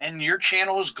channel, and your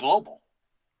channel is global,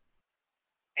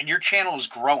 and your channel is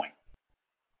growing,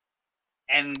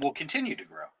 and will continue to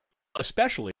grow.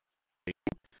 Especially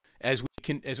as we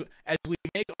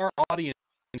make our audience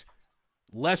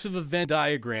less of a Venn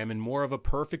diagram and more of a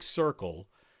perfect circle.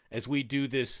 As we do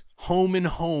this home and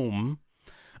home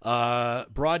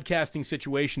broadcasting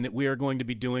situation that we are going to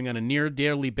be doing on a near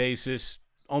daily basis,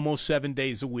 almost 7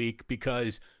 days a week,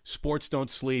 because sports don't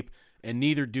sleep and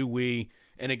neither do we.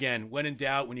 And again, when in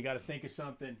doubt, when you got to think of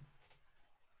something,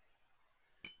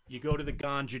 you go to the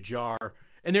ganja jar,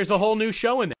 and there's a whole new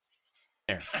show in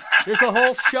there. There's a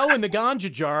whole show in the ganja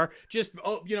jar. Just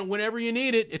whenever you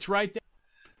need it, it's right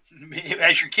there.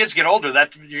 As your kids get older,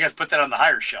 that you have to put that on the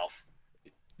higher shelf.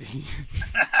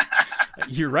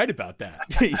 You're right about that.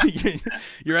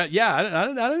 You're right. Yeah, I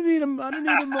don't need him. I don't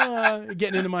need him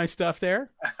getting into my stuff there.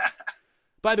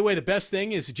 By the way, the best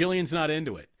thing is Jillian's not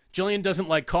into it. Jillian doesn't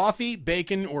like coffee,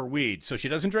 bacon, or weed, so she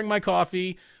doesn't drink my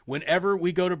coffee. Whenever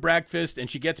we go to breakfast and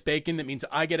she gets bacon, that means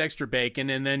I get extra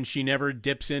bacon, and then she never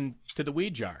dips into the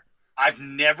weed jar. I've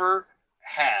never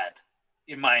had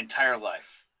in my entire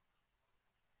life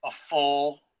a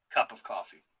full cup of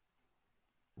coffee.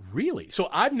 Really? So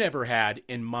I've never had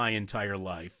in my entire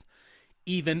life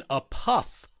even a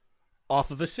puff off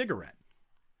of a cigarette.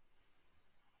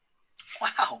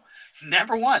 Wow.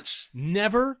 Never once.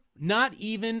 Never? Not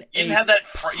even you didn't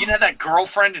have that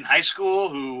girlfriend in high school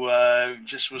who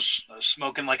just was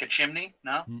smoking like a chimney?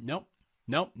 No?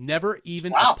 Nope. Never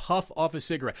even a puff off a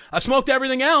cigarette. I smoked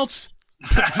everything else.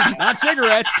 Not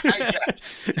cigarettes.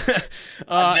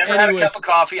 I've never had a cup of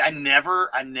coffee. I never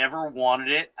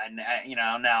wanted it.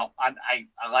 Now I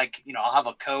like, I'll have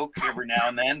a Coke every now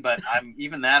and then, but I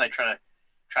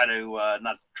try to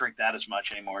not drink that as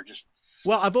much anymore.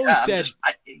 I've always said,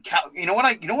 you know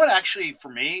what actually for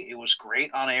me, it was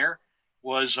great on air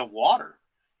was water.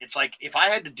 It's like, if I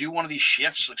had to do one of these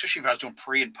shifts, especially if I was doing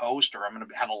pre and post, or I'm going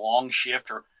to have a long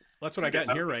shift, or that's what I got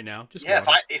in here right now. Just water.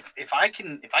 Water. If I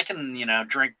can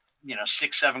drink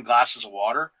 6-7 glasses of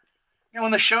water, when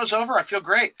the show's over, I feel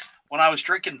great. When I was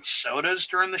drinking sodas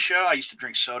during the show, I used to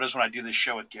drink sodas when I do this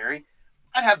show with Gary.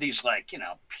 I'd have these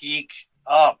peak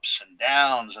ups and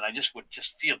downs, and I would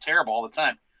feel terrible all the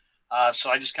time. So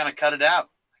I just kind of cut it out.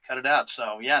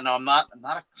 So yeah, no, I'm not.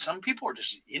 Some people are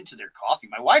just into their coffee.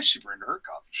 My wife's super into her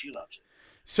coffee. She loves it.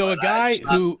 So but a guy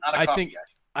who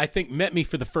I think met me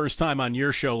for the first time on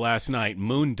your show last night,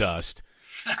 Moondust,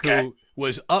 who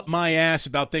was up my ass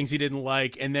about things he didn't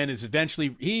like, and then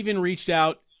he even reached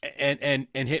out and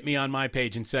hit me on my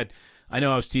page and said, I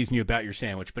know I was teasing you about your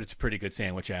sandwich, but it's a pretty good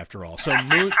sandwich after all. So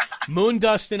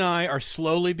Moondust and I are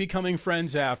slowly becoming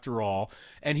friends after all,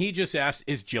 and he just asked,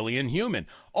 is Jillian human?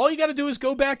 All you got to do is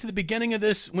go back to the beginning of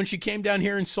this when she came down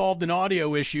here and solved an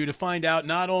audio issue to find out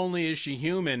not only is she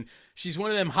human, she's one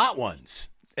of them hot ones.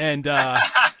 And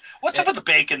what's up with the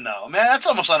bacon, though? Man, that's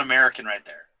almost un-American right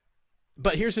there.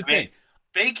 But here's the thing.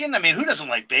 Bacon? I mean, who doesn't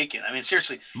like bacon? I mean,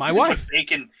 seriously. My wife. You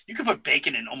could put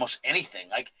bacon in almost anything.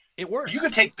 Like, it works. You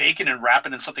could take bacon and wrap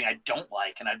it in something I don't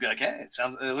like, and I'd be like, hey,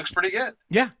 it looks pretty good.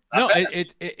 Yeah.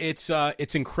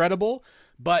 It's incredible.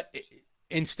 But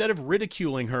instead of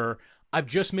ridiculing her, I've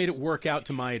just made it work out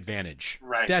to my advantage.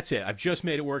 Right. That's it. I've just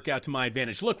made it work out to my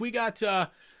advantage. Look, we got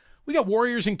We got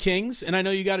Warriors and Kings, and I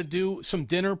know you got to do some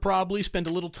dinner probably, spend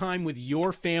a little time with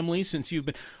your family since you've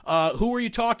been who were you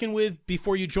talking with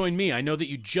before you joined me? I know that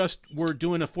you just were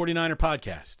doing a 49er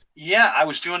podcast. Yeah, I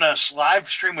was doing a live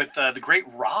stream with the great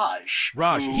Raj.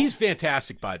 Raj, he's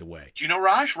fantastic, by the way. Do you know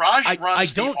Raj? Raj runs I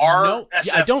don't the know.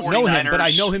 RSF I don't know 49ers. him, but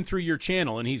I know him through your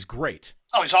channel, and he's great.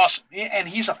 Oh, he's awesome.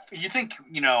 And you think,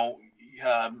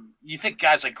 you think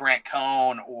guys like Grant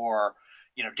Cohn or,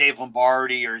 Dave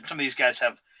Lombardi or some of these guys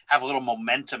have a little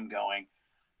momentum going.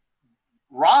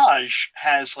 Raj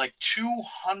has like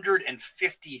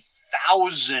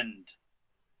 250,000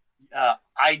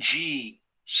 IG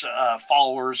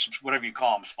followers, whatever you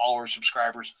call them, followers,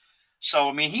 subscribers. So,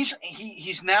 I mean, he's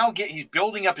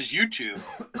building up his YouTube,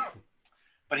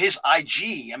 but his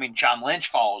IG, I mean, John Lynch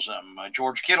follows him,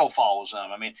 George Kittle follows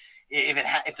him. I mean,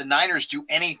 if the Niners do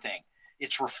anything,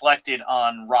 it's reflected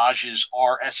on Raj's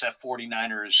RSF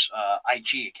 49ers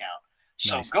IG account.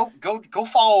 So nice. Go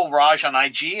follow Raj on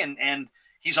IG, and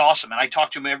he's awesome. And I talk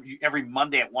to him every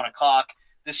Monday at 1:00.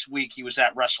 This week he was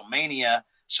at WrestleMania,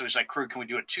 so he's like, "Crew, can we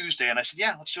do it Tuesday?" And I said,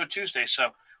 "Yeah, let's do it Tuesday."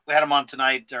 So we had him on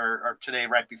tonight or today,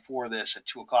 right before this at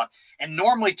 2:00. And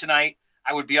normally tonight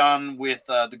I would be on with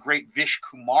the great Vish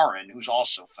Kumaran, who's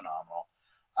also phenomenal.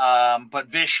 But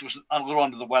Vish was a little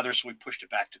under the weather, so we pushed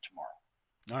it back to tomorrow.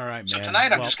 All right, man. So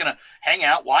tonight I'm just gonna hang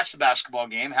out, watch the basketball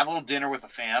game, have a little dinner with the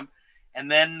fam. And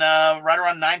then right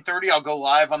around 9:30, I'll go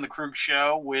live on the Krueger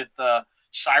Show with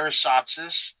Cyrus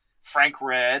Satsis, Frank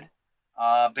Red,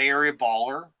 Bay Area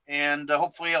Baller, and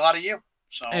hopefully a lot of you.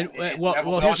 So,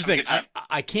 well, here's the thing.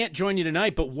 I can't join you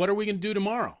tonight, but what are we going to do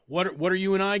tomorrow? What are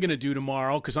you and I going to do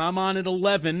tomorrow? Because I'm on at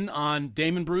 11 on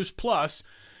Damon Bruce Plus,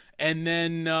 and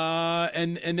then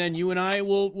and then you and I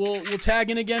will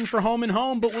tag in again for Home and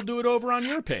Home, but we'll do it over on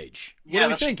your page. What are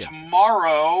we thinking?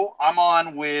 Tomorrow I'm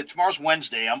on with tomorrow's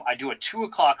Wednesday. I do a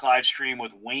 2:00 live stream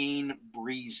with Wayne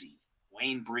Breezy.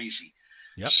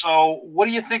 Yep. So what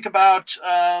do you think about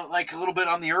like a little bit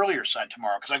on the earlier side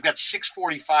tomorrow? Because I've got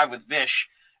 6:45 with Vish,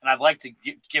 and I'd like to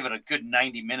give it a good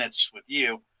 90 minutes with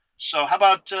you. So how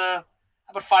about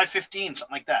 5:15,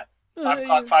 something like that?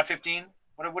 5:00, 5:15.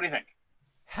 What do you think?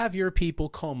 Have your people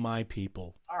call my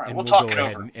people. All right, we'll talk it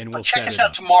over. And we'll check us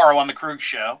out tomorrow on the Krueger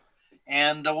Show,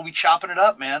 and we'll be chopping it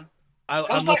up, man.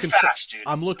 I'm looking forward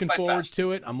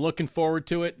to it. I'm looking forward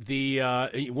to it. The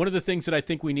one of the things that I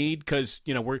think we need, because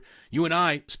you and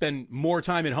I spend more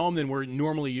time at home than we're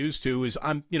normally used to, is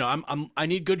I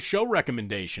need good show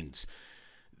recommendations.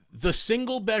 The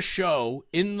single best show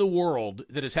in the world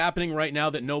that is happening right now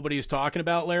that nobody is talking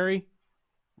about, Larry,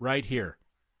 right here.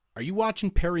 Are you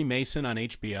watching Perry Mason on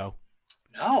HBO?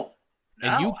 No.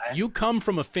 And you come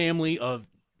from a family of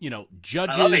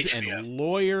judges and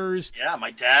lawyers. Yeah,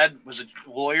 my dad was a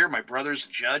lawyer. My brother's a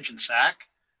judge in SAC.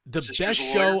 The best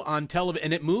show on television,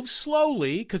 and it moves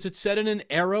slowly because it's set in an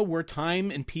era where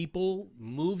time and people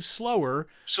move slower.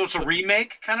 So it's a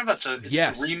remake, kind of. It's a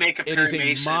remake of Perry Mason. It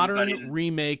is a modern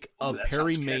remake of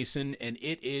Perry Mason, and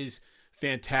it is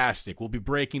fantastic. We'll be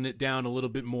breaking it down a little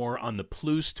bit more on the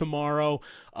Plus tomorrow.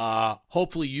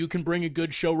 Hopefully you can bring a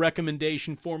good show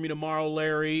recommendation for me tomorrow,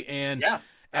 Larry. And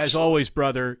as always,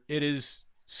 brother, it is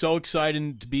so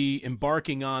exciting to be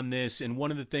embarking on this. And one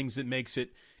of the things that makes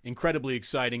it incredibly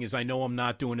exciting is I know I'm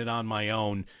not doing it on my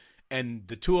own. And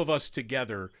the two of us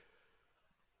together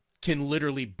can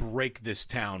literally break this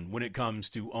town when it comes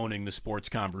to owning the sports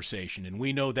conversation. And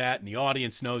we know that, and the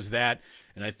audience knows that.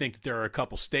 And I think that there are a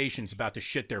couple stations about to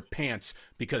shit their pants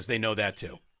because they know that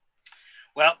too.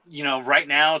 Well, right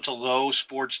now it's a low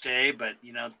sports day, but,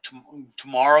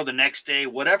 tomorrow, the next day,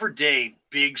 whatever day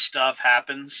big stuff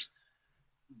happens,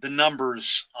 the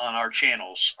numbers on our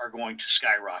channels are going to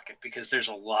skyrocket because there's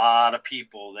a lot of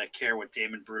people that care what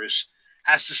Damon Bruce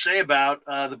has to say about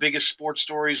the biggest sports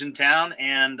stories in town.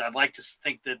 And I'd like to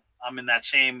think that I'm in that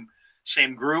same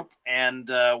group, and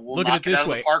we'll knock it out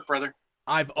of the park, brother.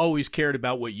 I've always cared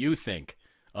about what you think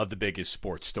of the biggest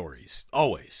sports stories.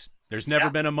 Always. There's never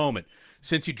been a moment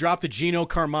since you dropped the Gino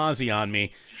Carmazzi on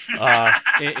me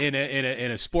in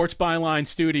a sports byline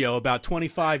studio about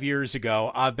 25 years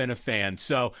ago. I've been a fan.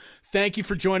 So thank you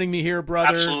for joining me here,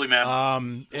 brother. Absolutely,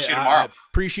 man. See you tomorrow. I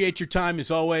appreciate your time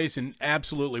as always, and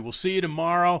absolutely, we'll see you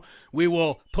tomorrow. We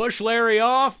will push Larry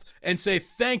off and say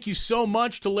thank you so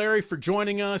much to Larry for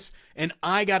joining us, and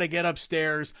I got to get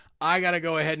upstairs. I got to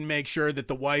go ahead and make sure that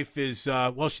the wife is,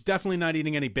 she's definitely not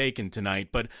eating any bacon tonight,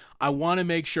 but I want to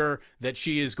make sure that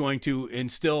she is going to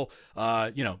instill,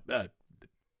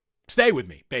 stay with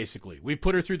me, basically. We've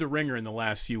put her through the ringer in the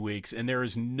last few weeks, and there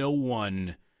is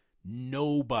nobody.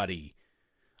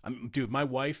 Dude, my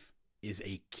wife is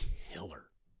a killer.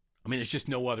 I mean, there's just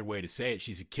no other way to say it.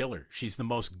 She's a killer. She's the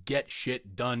most get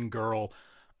shit done girl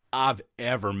I've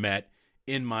ever met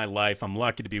in my life. I'm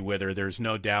lucky to be with her. There's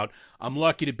no doubt. I'm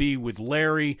lucky to be with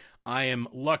Larry. I am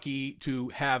lucky to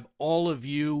have all of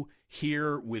you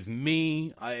here with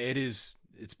me.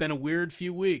 It's been a weird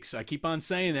few weeks. I keep on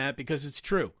saying that because it's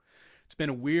true. It's been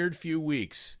a weird few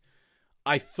weeks.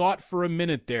 I thought for a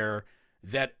minute there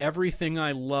that everything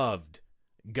I loved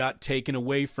got taken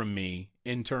away from me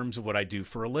in terms of what I do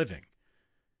for a living.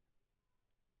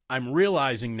 I'm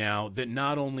realizing now that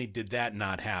not only did that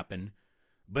not happen,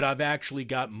 but I've actually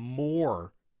got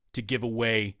more to give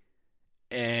away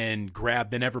and grab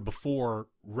than ever before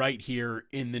right here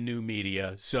in the new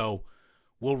media. So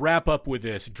we'll wrap up with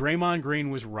this. Draymond Green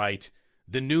was right.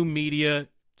 The new media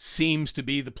seems to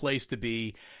be the place to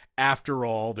be. After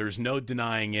all, there's no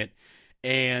denying it.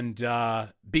 And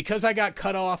because I got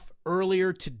cut off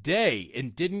earlier today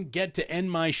and didn't get to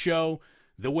end my show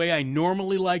the way I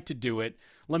normally like to do it,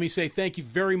 let me say thank you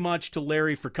very much to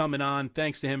Larry for coming on.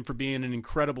 Thanks to him for being an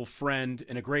incredible friend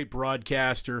and a great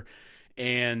broadcaster.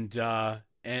 And we're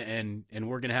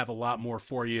going to have a lot more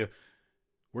for you.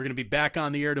 We're going to be back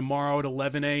on the air tomorrow at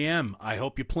 11 a.m. I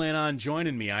hope you plan on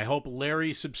joining me. I hope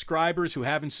Larry subscribers who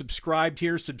haven't subscribed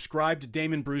here, subscribe to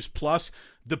Damon Bruce Plus,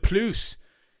 the Plus.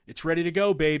 It's ready to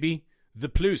go, baby. The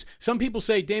Plus. Some people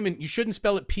say, Damon, you shouldn't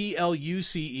spell it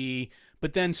Pluce,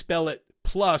 but then spell it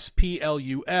plus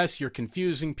Plus. You're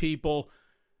confusing people.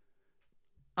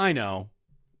 I know,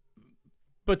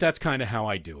 but that's kind of how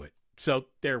I do it. So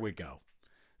there we go.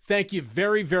 Thank you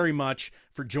very, very much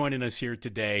for joining us here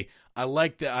today. I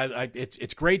like that.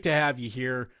 It's great to have you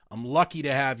here. I'm lucky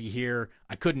to have you here.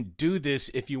 I couldn't do this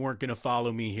if you weren't going to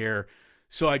follow me here.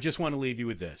 So I just want to leave you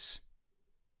with this.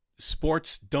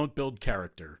 Sports don't build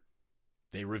character.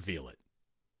 They reveal it.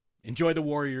 Enjoy the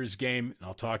Warriors game, and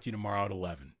I'll talk to you tomorrow at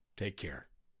 11. Take care.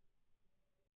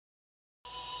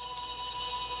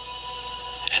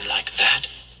 And like that,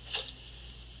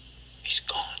 he's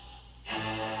gone.